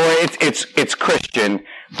 it's Christian,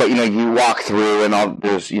 But, you walk through and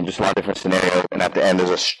there's just a lot of different scenarios. And at the end,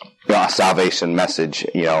 there's a salvation message,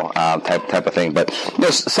 type of thing. But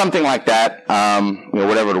there's something like that,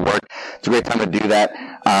 whatever to work. It's a great time to do that.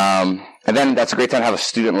 And then that's a great time to have a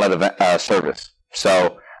student-led service.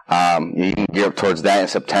 So, you can gear up towards that in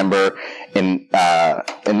September and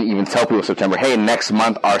even tell people in September, hey, next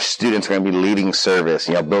month our students are going to be leading service,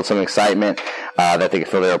 build some excitement, that they can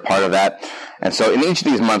feel they're a part of that. And so in each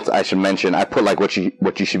of these months, I should mention, I put like what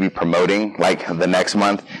you should be promoting like the next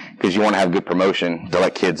month, because you want to have good promotion to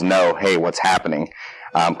let kids know, hey, what's happening.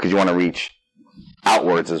 Because you want to reach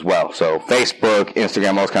outwards as well. So Facebook,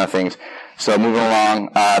 Instagram, those kind of things. So moving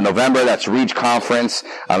along, November, that's Reach Conference.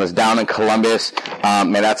 It's down in Columbus.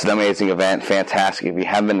 Man, that's an amazing event. Fantastic. If you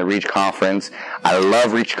haven't been to Reach Conference, I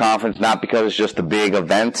love Reach Conference, not because it's just a big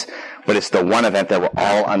event, but it's the one event that we're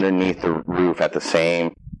all underneath the roof at the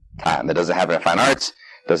same time. That doesn't happen at Fine Arts,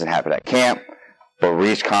 doesn't happen at camp, but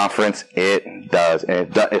Reach Conference, it does.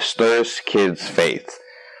 And it stirs kids' faith.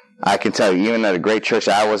 I can tell you, even at a great church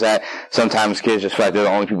that I was at, sometimes kids just feel like they're the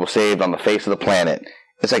only people saved on the face of the planet.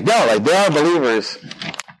 It's like, no, like there are believers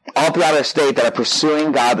all throughout our state that are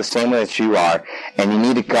pursuing God the same way that you are, and you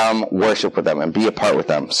need to come worship with them and be a part with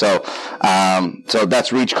them. So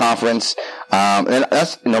that's Reach Conference. And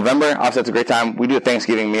that's November. Obviously, that's a great time. We do a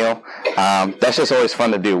Thanksgiving meal. That's just always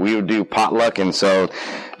fun to do. We would do potluck, and so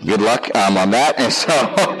good luck, on that. And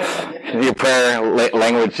so your prayer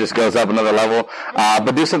language just goes up another level.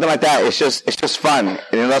 But do something like that. It's just fun.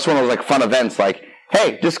 And that's one of those like fun events, like,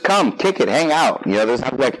 hey, just come, kick it, hang out. There's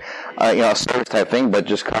not like, a service type thing, but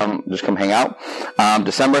just come hang out.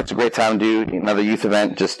 December, it's a great time to do another youth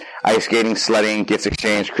event, just ice skating, sledding, gifts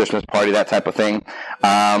exchange, Christmas party, that type of thing.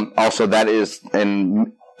 Also, that is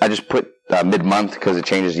I just put mid-month because it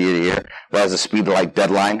changes year to year. Well, as a Speed the Light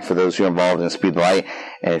deadline for those who are involved in Speed the Light.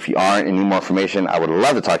 And if you aren't and need more information, I would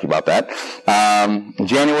love to talk to you about that. In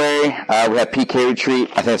January, we have PK Retreat.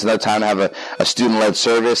 I think it's another time to have a student-led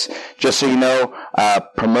service. Just so you know,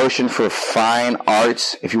 promotion for Fine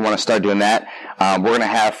Arts, if you want to start doing that. We're going to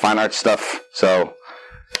have Fine Arts stuff, so,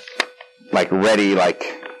 like, ready,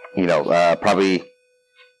 probably,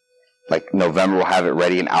 like, November we'll have it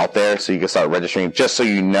ready and out there, so you can start registering, just so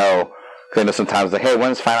you know. Because I know sometimes, like, hey,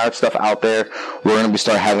 when's Fine Arts stuff out there? We're going to be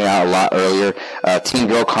starting having it out a lot earlier. Teen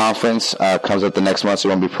Girl Conference comes up the next month, so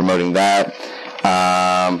we're going to be promoting that.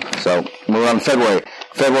 So moving on to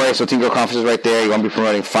February, so Teen Girl Conference is right there. You're going to be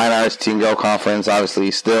promoting Fine Arts, Teen Girl Conference,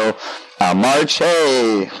 obviously still. March,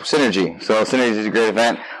 hey, Synergy. So Synergy is a great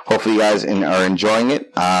event. Hopefully you guys are enjoying it.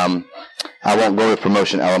 I won't go with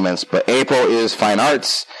promotion elements, but April is Fine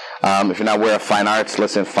Arts. If you're not aware of Fine Arts,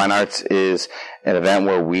 listen, Fine Arts is an event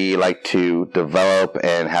where we like to develop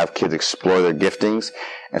and have kids explore their giftings.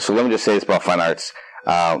 And so let me just say this about Fine Arts.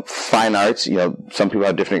 Fine Arts, some people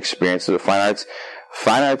have different experiences with Fine Arts.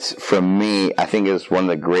 Fine Arts, for me, I think is one of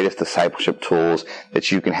the greatest discipleship tools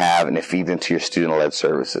that you can have, and it feeds into your student-led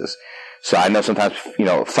services. So I know sometimes,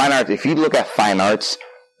 Fine Arts, if you look at Fine Arts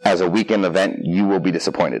as a weekend event, you will be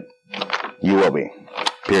disappointed. You will be.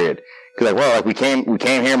 Period. Because we came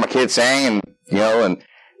here, my kids sang, and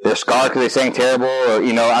they're scarred because they sang terrible, or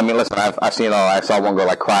listen, I've seen it all. I saw one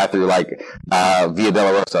girl cry through Via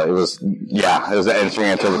Dolorosa. It was an interesting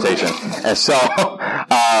interpretation. And so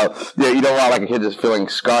you don't want a kid just feeling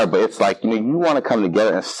scarred, but it's you want to come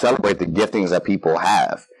together and celebrate the giftings that people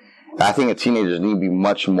have. And I think that teenagers need to be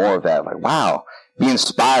much more of that. Wow, be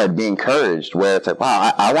inspired, be encouraged, where it's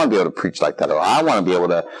wow, I want to be able to preach like that, or I want to be able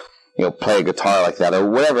to play a guitar like that, or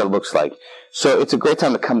whatever it looks like. So it's a great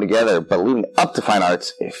time to come together, but leading up to Fine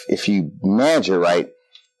Arts, if you manage it right,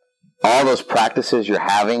 all those practices you're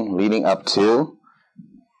having leading up to,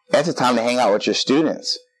 it's a time to hang out with your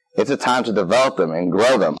students. It's a time to develop them and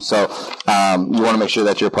grow them. So you want to make sure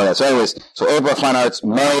that you're a part of that. So anyways, April, Fine Arts.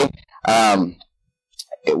 May,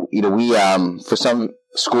 for some,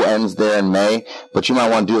 school ends there in May, but you might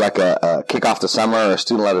want to do a kickoff to summer or a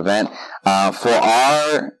student-led event.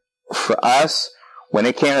 For us, when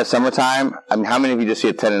it came to summertime, how many of you just see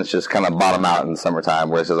attendance just kind of bottom out in the summertime,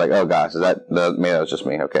 where it's just oh gosh, maybe that was just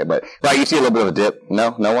me, okay, but you see a little bit of a dip?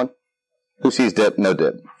 No one? Who sees dip? No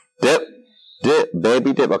dip. Dip,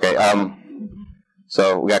 baby dip. Okay,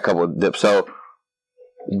 so we got a couple of dips. So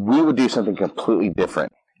we would do something completely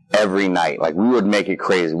different every night. We would make it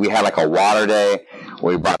crazy. We had a water day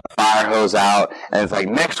where we brought the fire hose out, and it's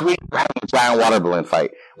next week we're having a giant water balloon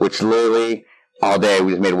fight, which literally all day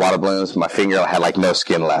we just made water balloons. My finger had no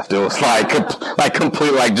skin left. It was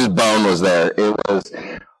complete, just bone was there. It was,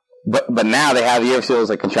 but now they have, you ever see those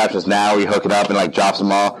contraptions now where you hook it up and drops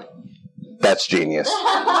them all? that's genius.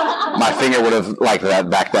 My finger would have liked that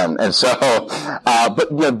back then. And so,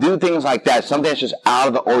 but do things like that. Something that's just out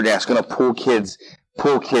of the ordinary. That's going to pull kids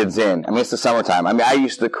in. I mean, it's the summertime. I mean, I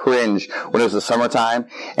used to cringe when it was the summertime,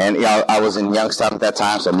 and I was in Youngstown at that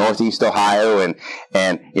time, so Northeast Ohio,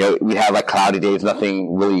 and we had like cloudy days,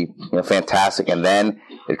 nothing really fantastic, and then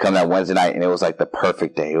it'd come that Wednesday night, and it was like the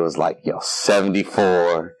perfect day. It was like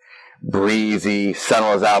 74, breezy, sun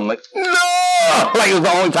was out. I'm like, no! Like, it was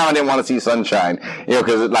the only time I didn't want to see sunshine.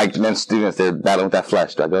 Because then students, they're battling with that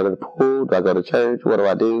flesh. Do I go to the pool? Do I go to church? What do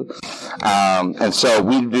I do? And so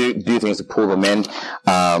we do things to pull them in,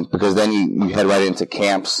 because then you head right into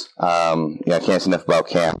camps. I can't say enough about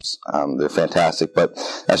camps. They're fantastic. But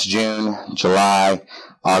that's June, July,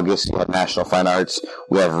 August. We have National Fine Arts.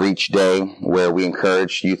 We have Reach Day, where we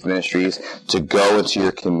encourage youth ministries to go into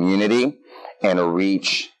your community and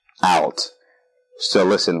reach out. So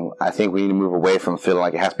listen, I think we need to move away from feeling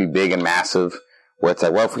like it has to be big and massive, where it's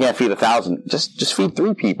like, well, if we can't feed 1,000, just feed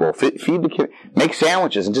 3 people, feed the kid, make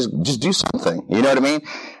sandwiches, and just do something. You know what I mean?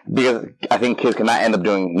 Because I think kids cannot end up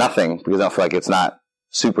doing nothing because I feel like it's not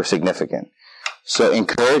super significant. So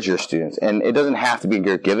encourage your students, and it doesn't have to be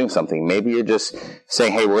you're giving something. Maybe you're just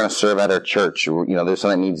saying, hey, we're going to serve at our church. There's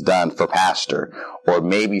something that needs done for pastor. Or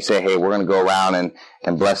maybe you say, hey, we're going to go around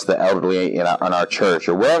and bless the elderly in our church,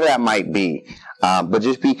 or wherever that might be. But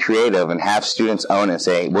just be creative and have students own it and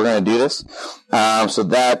say, we're going to do this. So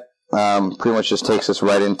that pretty much just takes us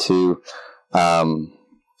right into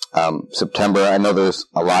September. I know there's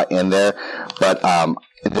a lot in there, but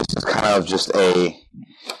this is kind of just a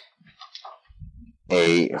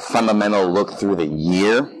fundamental look through the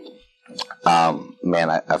year. Man,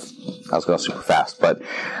 I was going super fast, but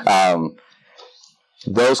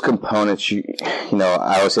those components,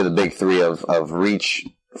 I always say the big 3 of Reach,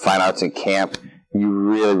 Fine Arts, and Camp. You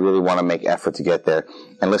really, really want to make effort to get there.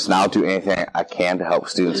 And listen, I'll do anything I can to help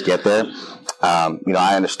students get there.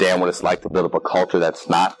 I understand what it's like to build up a culture that's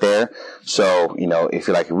not there. So, if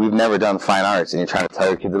you're like, we've never done fine arts, and you're trying to tell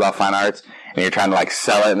your kids about fine arts, and you're trying to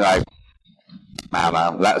sell it, and they're like, I don't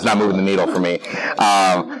know, that's not moving the needle for me.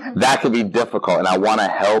 That could be difficult, and I want to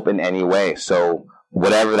help in any way. So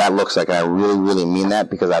whatever that looks like, and I really, really mean that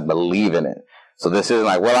because I believe in it. So this isn't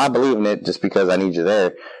like, well, I believe in it just because I need you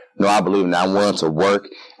there. No, I believe in it. I'm willing to work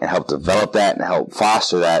and help develop that and help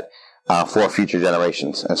foster that for future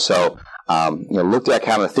generations. And so, look at that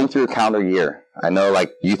calendar, think through a calendar year. I know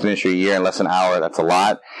youth ministry year in less than an hour, that's a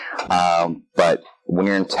lot. But when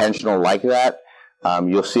you're intentional like that,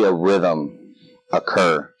 you'll see a rhythm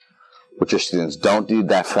occur with your students. Don't do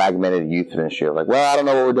that fragmented youth ministry of well, I don't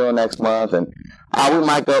know what we're doing next month, and we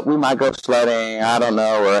might go sledding, I don't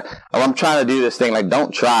know, or I'm trying to do this thing.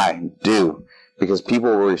 Don't try, do. Because people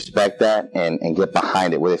will respect that and get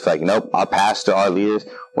behind it, where they feel like, nope, our pastor, our leaders,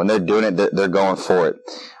 when they're doing it, they're going for it.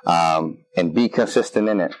 And be consistent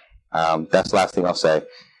in it. That's the last thing I'll say.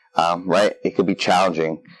 Right? It could be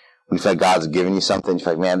challenging. When you feel like God's giving you something, you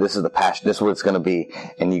feel like, man, this is the passion, this is what it's going to be.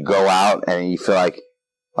 And you go out and you feel like,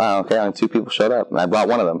 wow, okay, only 2 people showed up, and I brought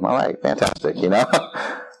one of them. All right, fantastic,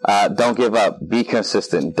 Don't give up. Be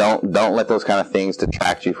consistent. Don't let those kind of things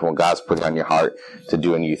detract you from what God's putting on your heart to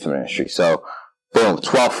do in youth ministry. So, boom,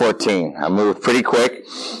 12:14. I moved pretty quick.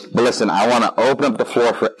 But listen, I want to open up the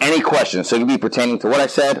floor for any questions. So it can be pertaining to what I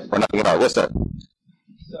said or nothing at all. Yes, sir.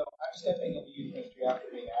 So I'm stepping into youth ministry after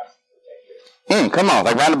being absent for 10 years. Come on,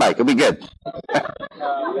 ride a bike. It'll be good. I had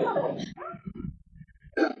 40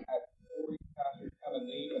 pastors come and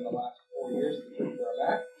leave in the last 4 years of the church where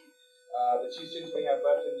I'm at. The 2 students we have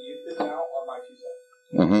left in the youth group now are my 2 sons.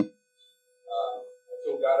 Mm-hmm. I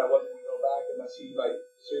told God I wasn't going to go back unless He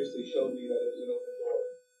seriously showed me that it was an open door.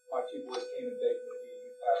 My 2 boys came and begged me to be a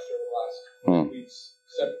youth pastor over the last 2 weeks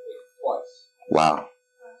separately, twice. Wow.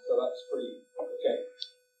 So that's pretty okay.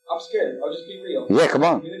 I'm scared. I'll just be real. Yeah, come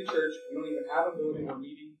on. Community church. We don't even have a building. We're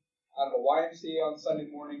meeting out of a YMCA on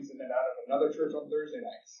Sunday mornings and then out of another church on Thursday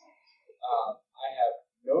nights. I have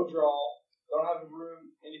no draw. Don't have a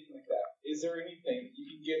room. Anything like that. Is there anything you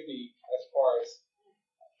can give me as far as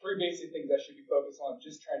 3 basic things I should be focused on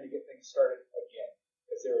just trying to get things started again?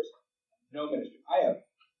 Because there is no ministry. I have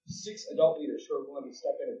 6 adult leaders who are willing to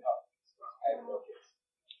step in and help. I have no kids.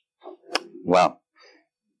 Wow.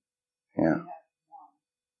 Yeah.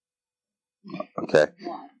 Okay.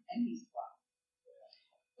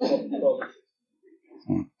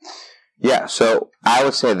 Yeah, so I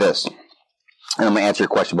would say this, and I'm going to answer your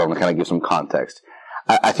question, but I'm going to kind of give some context.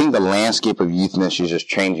 I think the landscape of youth ministry is just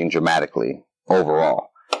changing dramatically overall.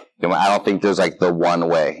 I don't think there's the one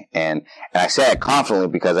way. And I say that confidently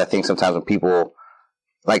because I think sometimes when people,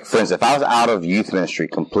 for instance, if I was out of youth ministry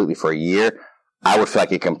completely for a year, I would feel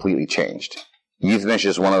like it completely changed. Youth ministry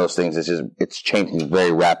is one of those things. It's changing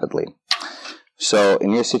very rapidly. So in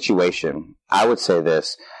your situation, I would say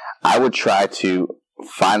this. I would try to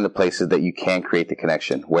find the places that you can create the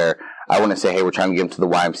connection, where I wouldn't say, hey, we're trying to get them to the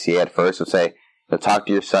YMCA at first. I'd say, talk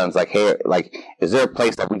to your sons, like, hey, like, is there a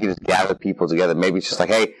place that we can just gather people together? Maybe it's just like,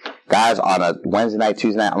 hey, guys, on a Wednesday night,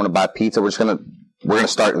 Tuesday night, I'm going to buy pizza. We're going to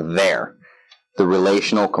start there. The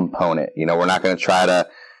relational component. We're not going to try to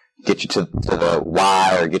get you to the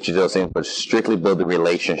why or get you to those things, but strictly build the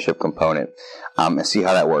relationship component, and see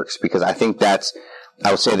how that works. Because I think I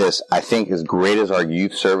would say this, I think as great as our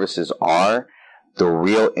youth services are, the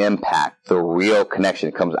real impact, the real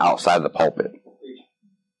connection comes outside the pulpit.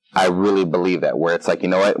 I really believe that, where it's like, you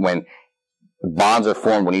know what, when bonds are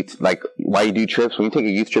formed, why you do trips, when you take a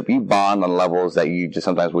youth trip, you bond on levels that you just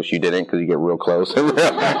sometimes wish you didn't, because you get real close.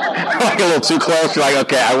 Like a little too close. You're like,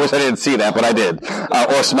 okay, I wish I didn't see that, but I did.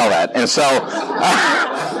 Or smell that. And so,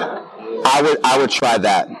 I would try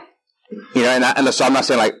that. So I'm not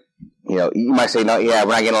saying like, you might say, no, yeah,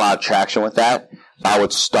 we're not getting a lot of traction with that. I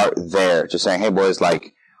would start there, just saying, hey boys,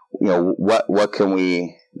 like, what can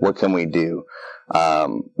we do?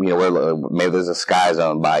 Maybe there's a Sky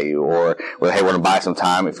Zone by you, or, well, hey, we're going to buy some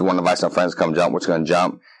time. If you want to invite some friends to come jump, we're just going to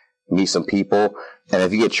jump, meet some people. And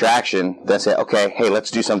if you get traction, then say, okay, hey,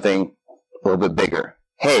 let's do something a little bit bigger.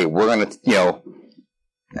 Hey, we're going to,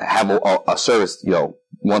 have a service,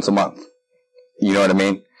 once a month. You know what I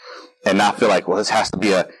mean? And not feel like, well, this has to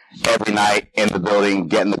be every night in the building,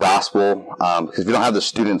 getting the gospel. Because if you don't have the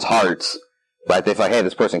students' hearts, right, they feel like, hey,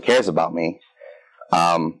 this person cares about me.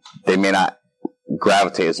 They may not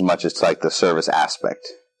gravitate as much as to like the service aspect.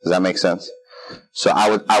 Does that make sense? So I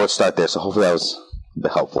would start there. So hopefully that was a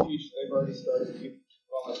bit helpful. They've already started. Youth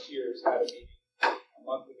volunteers had a meeting a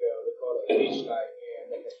month ago. They called it Beach Night, and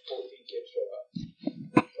they had 14 kids show up.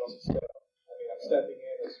 So, I'm stepping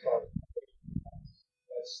in as far as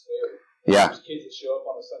that's there. Yeah. There's kids that show up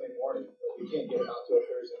on a Sunday morning, but we can't get them out to a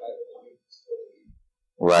Thursday night with the youth facility.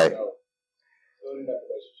 Right. So, building that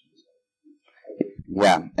relationship.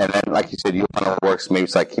 Yeah, and then like you said, you want to work. Maybe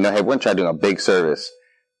it's like, hey, we're gonna try doing a big service,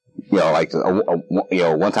 like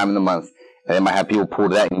one time in the month, and they might have people pull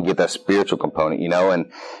to that and get that spiritual component,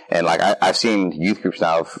 and like I've seen youth groups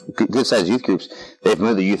now, good sized youth groups, they've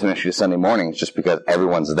moved the youth ministry to Sunday mornings just because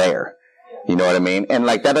everyone's there. You know what I mean? And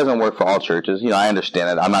like that doesn't work for all churches. I understand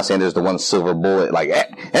it. I'm not saying there's the one silver bullet, like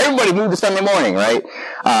everybody move to Sunday morning, right?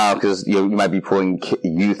 Because you might be pulling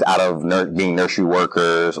youth out of being nursery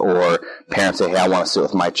workers, or parents say, hey, I want to sit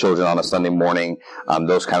with my children on a Sunday morning,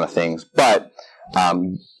 those kind of things. But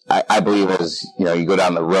I believe as you go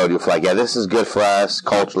down the road, you'll feel like, yeah, this is good for us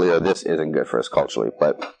culturally, or this isn't good for us culturally.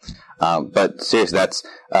 But seriously, that's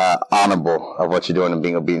honorable of what you're doing and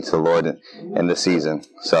being obedient to the Lord in this season.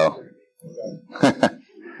 So.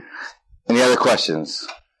 Any other questions?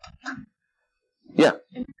 Yeah.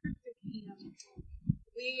 We've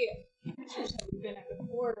been at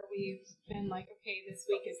before, we've been like, okay, this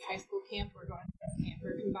week is high school camp, we're going to this camp,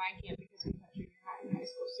 or combined camp, because we've had junior high and high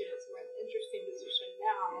school students. We're in an interesting position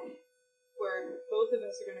now where both of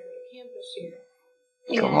us are going to go to camp this year.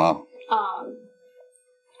 Come on.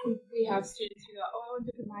 We have students who go, oh, I went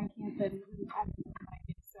to combined camp, and I didn't know combined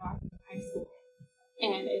camp, so I'm in high school.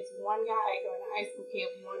 And it's one guy going to high school camp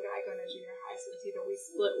and one guy going to junior high. So it's either we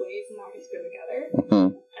split ways and not get to go together.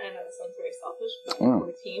 Mm-hmm. And I know this sounds very selfish, but we're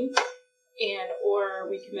a team. Or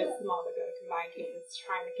we convince them all to go to combined camp. It's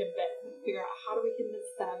trying to figure out how do we convince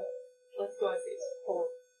them. Let's go as a whole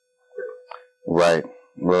group. Right.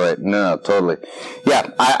 No, totally. Yeah,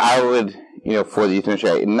 I would, for the youth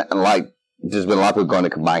ministry, like, there's been a lot of people going to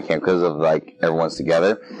combined camp because of like everyone's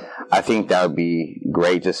together. I think that would be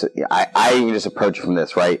great. I even just approach it from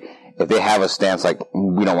this, right? If they have a stance like I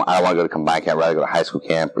don't want to go to combined camp, I'd rather go to high school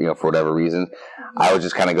camp, for whatever reason, I would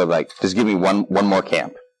just kind of go like, just give me one more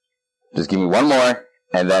camp, just give me one more,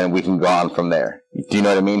 and then we can go on from there. Do you know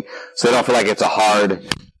what I mean? So they don't feel like it's a hard,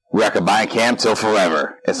 we're at combined camp till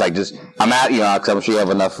forever. It's like just because I'm sure you have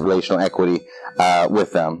enough relational equity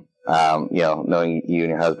with them. Knowing you and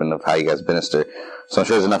your husband of how you guys minister. So I'm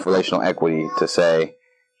sure there's enough relational equity to say,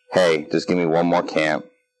 hey, just give me one more camp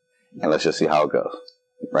and let's just see how it goes.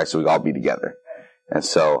 Right? So we all be together. And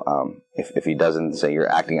so, if he doesn't say you're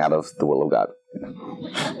acting out of the will of God,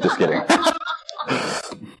 just kidding.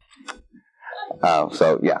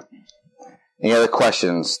 So yeah. Any other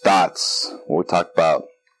questions, thoughts? What we talked about?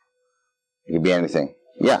 It could be anything.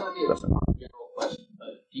 Yeah. General question, but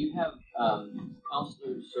do you have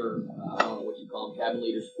counselors or I don't know what you call them, cabin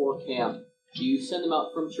leaders for camp Do you send them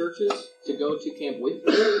out from churches to go to camp with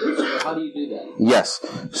you, or how do you do that? Yes.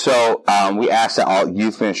 So we ask that all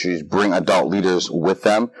youth ministries bring adult leaders with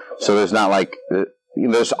them. So there's not like,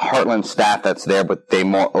 there's Heartland staff that's there, but they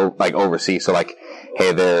more oversee. So like,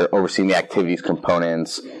 hey, they're overseeing the activities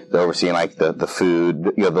components. They're overseeing like the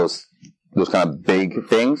food, those kind of big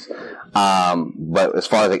things. But as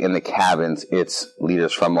far as like in the cabins, it's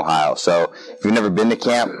leaders from Ohio. So if you've never been to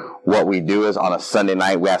camp, what we do is on a Sunday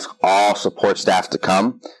night, we ask all support staff to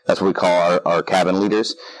come. That's what we call our cabin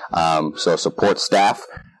leaders. So support staff.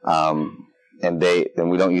 And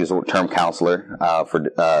we don't use the term counselor,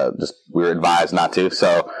 we were advised not to.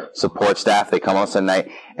 So support staff, they come on Sunday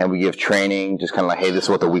night and we give training, just kind of like, hey, this is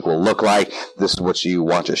what the week will look like. This is what you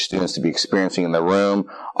want your students to be experiencing in the room,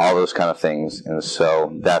 all those kind of things. And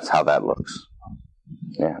so that's how that looks.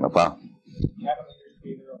 Yeah, no problem.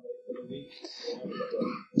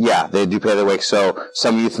 Yeah, they do pay their way. So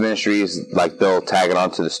some youth ministries, like they'll tag it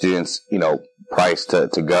on to the students, price to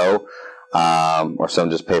go. Or some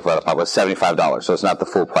just pay for it out of pocket. It's $75, so it's not the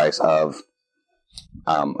full price of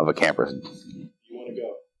a camper. You want to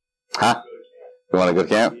go? Huh? You want to go to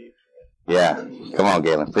camp? Yeah. Come on,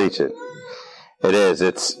 Galen, preach it. It is.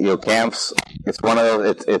 It's camps. It's one of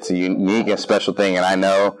those. It's a unique and special thing, and I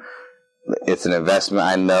know it's an investment.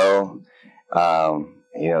 I know,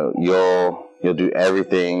 you'll do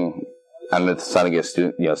everything under the sun to get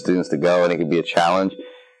students to go, and it can be a challenge.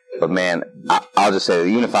 But man, I'll just say that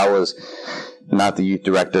even if I was not the youth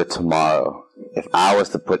director tomorrow, if I was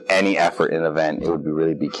to put any effort in an event, it would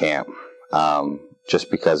really be camp.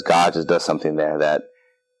 Just because God just does something there that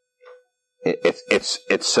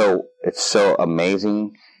it's so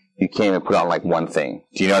amazing. You can't even put on like one thing.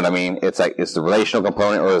 Do you know what I mean? It's like, it's the relational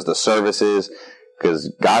component or it's the services,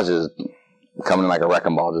 because God's just coming in like a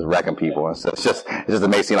wrecking ball, just wrecking people. And so it's just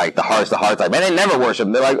amazing. Like the hearts, like, man, they never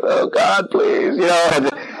worship. They're like, oh God, please,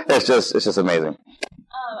 It's just amazing.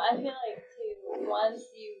 I feel like too, once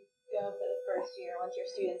you go for the first year, once your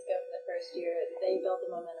students go for the first year, they build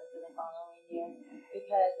the momentum for the following year,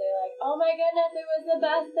 because they're like, oh my goodness, it was the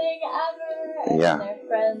best thing ever, and Yeah. their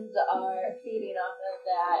friends are feeding off of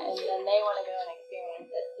that, and then they want to go and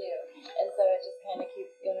experience it too, and so it just kind of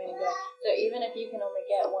keeps going and going. So even if you can only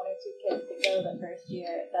get one or two kids to go the first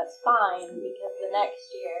year, that's fine, because the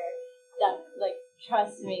next year,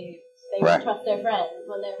 trust me, they Right. trust their friends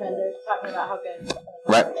when their friends are talking about how good.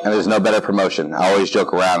 Right. And there's no better promotion. I always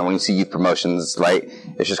joke around when you see youth promotions, right?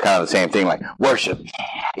 It's just kind of the same thing, like worship,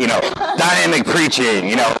 dynamic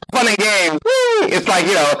preaching, fun and games. Woo! It's like,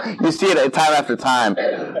 you see it time after time.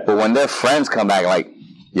 But when their friends come back, like,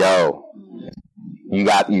 yo, you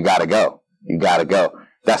got to go. You got to go.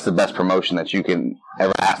 That's the best promotion that you can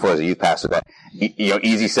ever ask for as a youth pastor. That,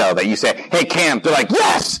 easy sell that you say, hey, camp. They're like,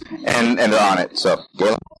 yes! And they're on it. So,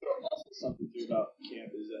 Galen? Something too about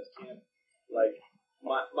camp is that camp, like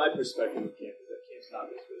my perspective of camp is that camp's not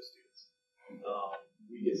just for the students.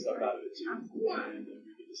 We get stuff out of it too, and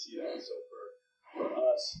we get to see that. So for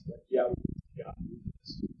us, we get God with the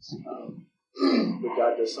students, but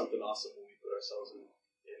God does something awesome when we put ourselves in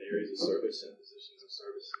areas of service and positions of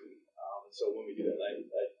service. And so when we do that, like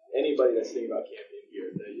anybody that's thinking about camping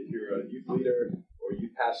here, that if you're a youth leader or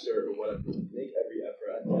youth pastor or whatever, make every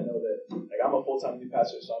effort. I know that, I'm a full-time youth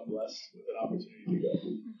pastor, so I'm blessed with an opportunity to go.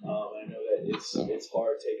 I know that it's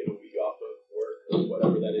hard taking a week off of work or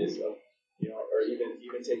whatever that is, or even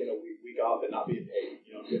taking a week off and not being paid,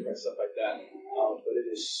 different stuff like that. But it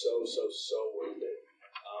is so worth it.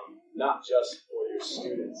 Not just for your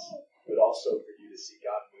students, but also for you to see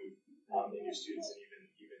God move in your students and even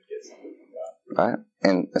get something from God. Right.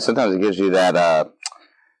 And sometimes it gives you that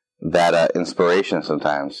inspiration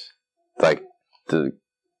sometimes, like to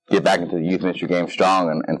get back into the youth ministry game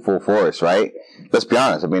strong and full force, right? Let's be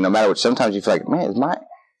honest. I mean, no matter what, sometimes you feel like, man,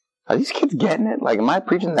 are these kids getting it? Like, am I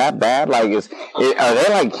preaching that bad? Like, are they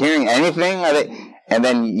like hearing anything? And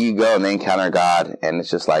then you go and they encounter God, and it's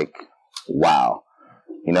just like, wow,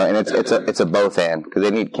 and it's a both end, because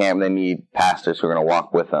they need camp, they need pastors who are going to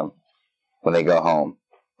walk with them when they go home,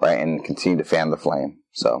 right, and continue to fan the flame.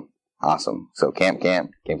 So awesome. So camp.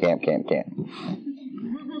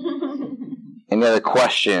 Any other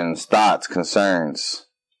questions, thoughts, concerns?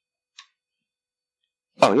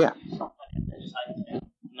 Oh, yeah. I'm not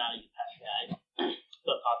a youth pastor guy.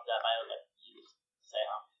 Feel confident I would like you to say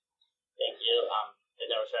thank you. I've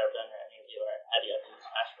never sure I've done any of you or have you ever used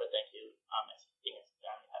pastor, but thank you. As being a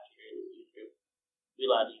pastor here in the youth group. We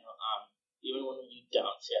love you. Even when you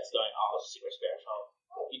don't see us going all super spiritual,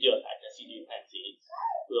 you do affect us. You do plant seeds.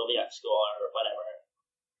 We will be at school or whatever,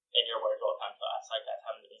 and your words will come to us. Like that's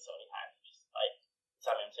happened to me so many times. Just like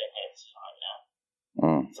somebody saying, "Hey, this is wrong now."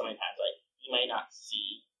 So many times, like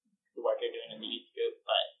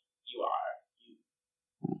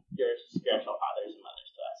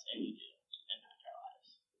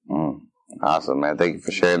Awesome, man. Thank you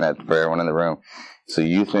for sharing that for everyone in the room. So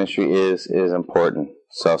youth ministry is important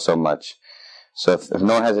so much. So if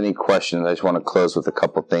no one has any questions, I just want to close with a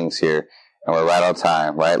couple things here. And we're right on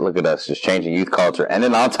time, right? Look at us, just changing youth culture.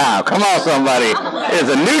 Ending on time. Come on, somebody. It's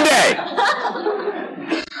a new day.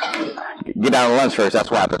 Get down to lunch first. That's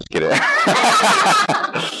why I'm just kidding. Hey,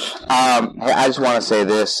 I just want to say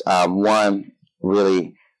this. One,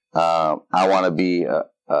 really, I want to be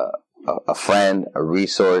a friend, a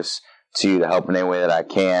resource to you to help in any way that I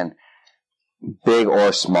can. Big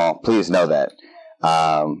or small, please know that.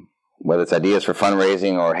 Whether it's ideas for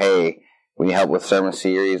fundraising or, hey, we need help with sermon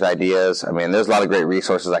series ideas. I mean, there's a lot of great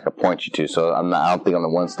resources I could point you to. So I don't think I'm the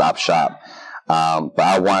one-stop shop. But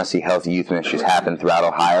I want to see healthy youth ministries happen throughout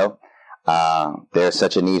Ohio. There's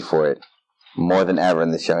such a need for it, more than ever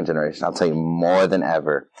in this young generation. I'll tell you, more than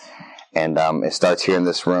ever. And it starts here in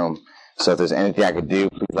this room. So if there's anything I could do,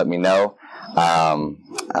 please let me know.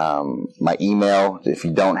 My email, if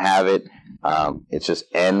you don't have it, it's just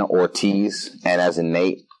N-Ortiz, N as in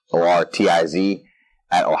Nate, O-R-T-I-Z,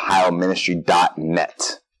 at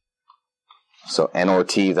ohioministry.net. So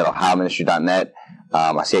N-Ortiz at ohioministry.net.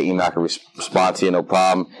 I see an email, I can respond to you, no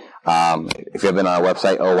problem. If you have been on our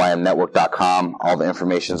website, oymnetwork.com, all the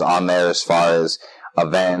information's on there as far as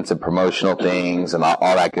events and promotional things and all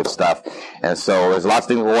that good stuff. And so there's lots of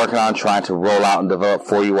things we're working on, trying to roll out and develop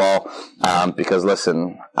for you all. Because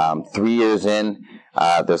listen, 3 years in,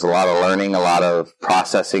 there's a lot of learning, a lot of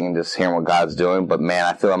processing, and just hearing what God's doing. But man,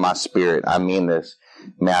 I feel in my spirit, I mean this,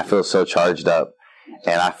 man, I feel so charged up.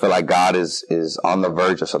 And I feel like God is on the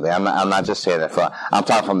verge of something. I'm not just saying that. I'm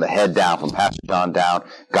talking from the head down, from Pastor John down.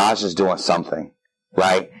 God's just doing something,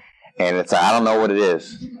 right? And it's like, I don't know what it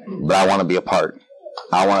is, but I want to be a part.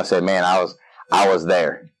 I want to say, man, I was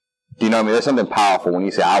there. Do you know what I mean? There's something powerful when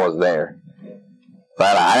you say I was there.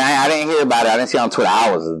 But I didn't hear about it. I didn't see it on Twitter. I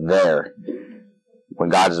was there when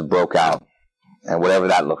God just broke out, and whatever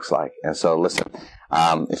that looks like. And so, listen,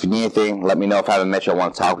 if you need anything, let me know. If I haven't met you, I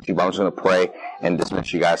want to talk with you, but I'm just going to pray and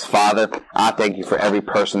dismiss you guys. Father, I thank you for every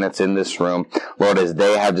person that's in this room. Lord, as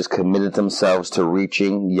they have just committed themselves to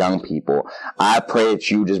reaching young people, I pray that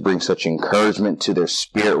you just bring such encouragement to their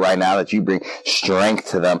spirit right now, that you bring strength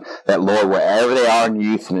to them, that, Lord, wherever they are in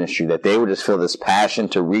youth ministry, that they would just feel this passion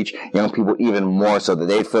to reach young people even more, so that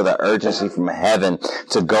they feel the urgency from heaven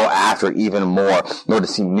to go after even more. Lord, to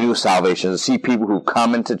see new salvations, to see people who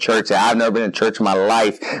come into church that I've never been in church in my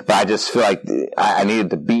life, but I just feel like I needed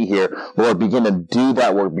to be here. Lord, begin to do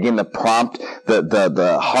that work. Begin to prompt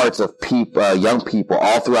the hearts of people, young people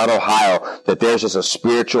all throughout Ohio, that there's just a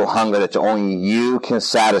spiritual hunger that only you can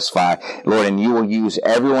satisfy, Lord, and you will use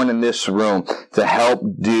everyone in this room to help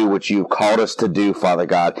do what you've called us to do, Father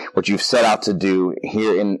God, what you've set out to do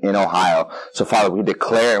here in Ohio. So, Father, we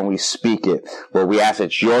declare and we speak it. Lord, we ask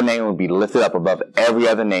that your name will be lifted up above every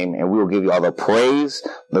other name, and we will give you all the praise,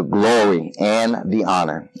 the glory, and the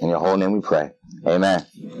honor. In your holy name we pray. Amen.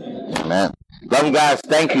 Amen. Love you guys.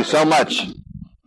 Thank you so much.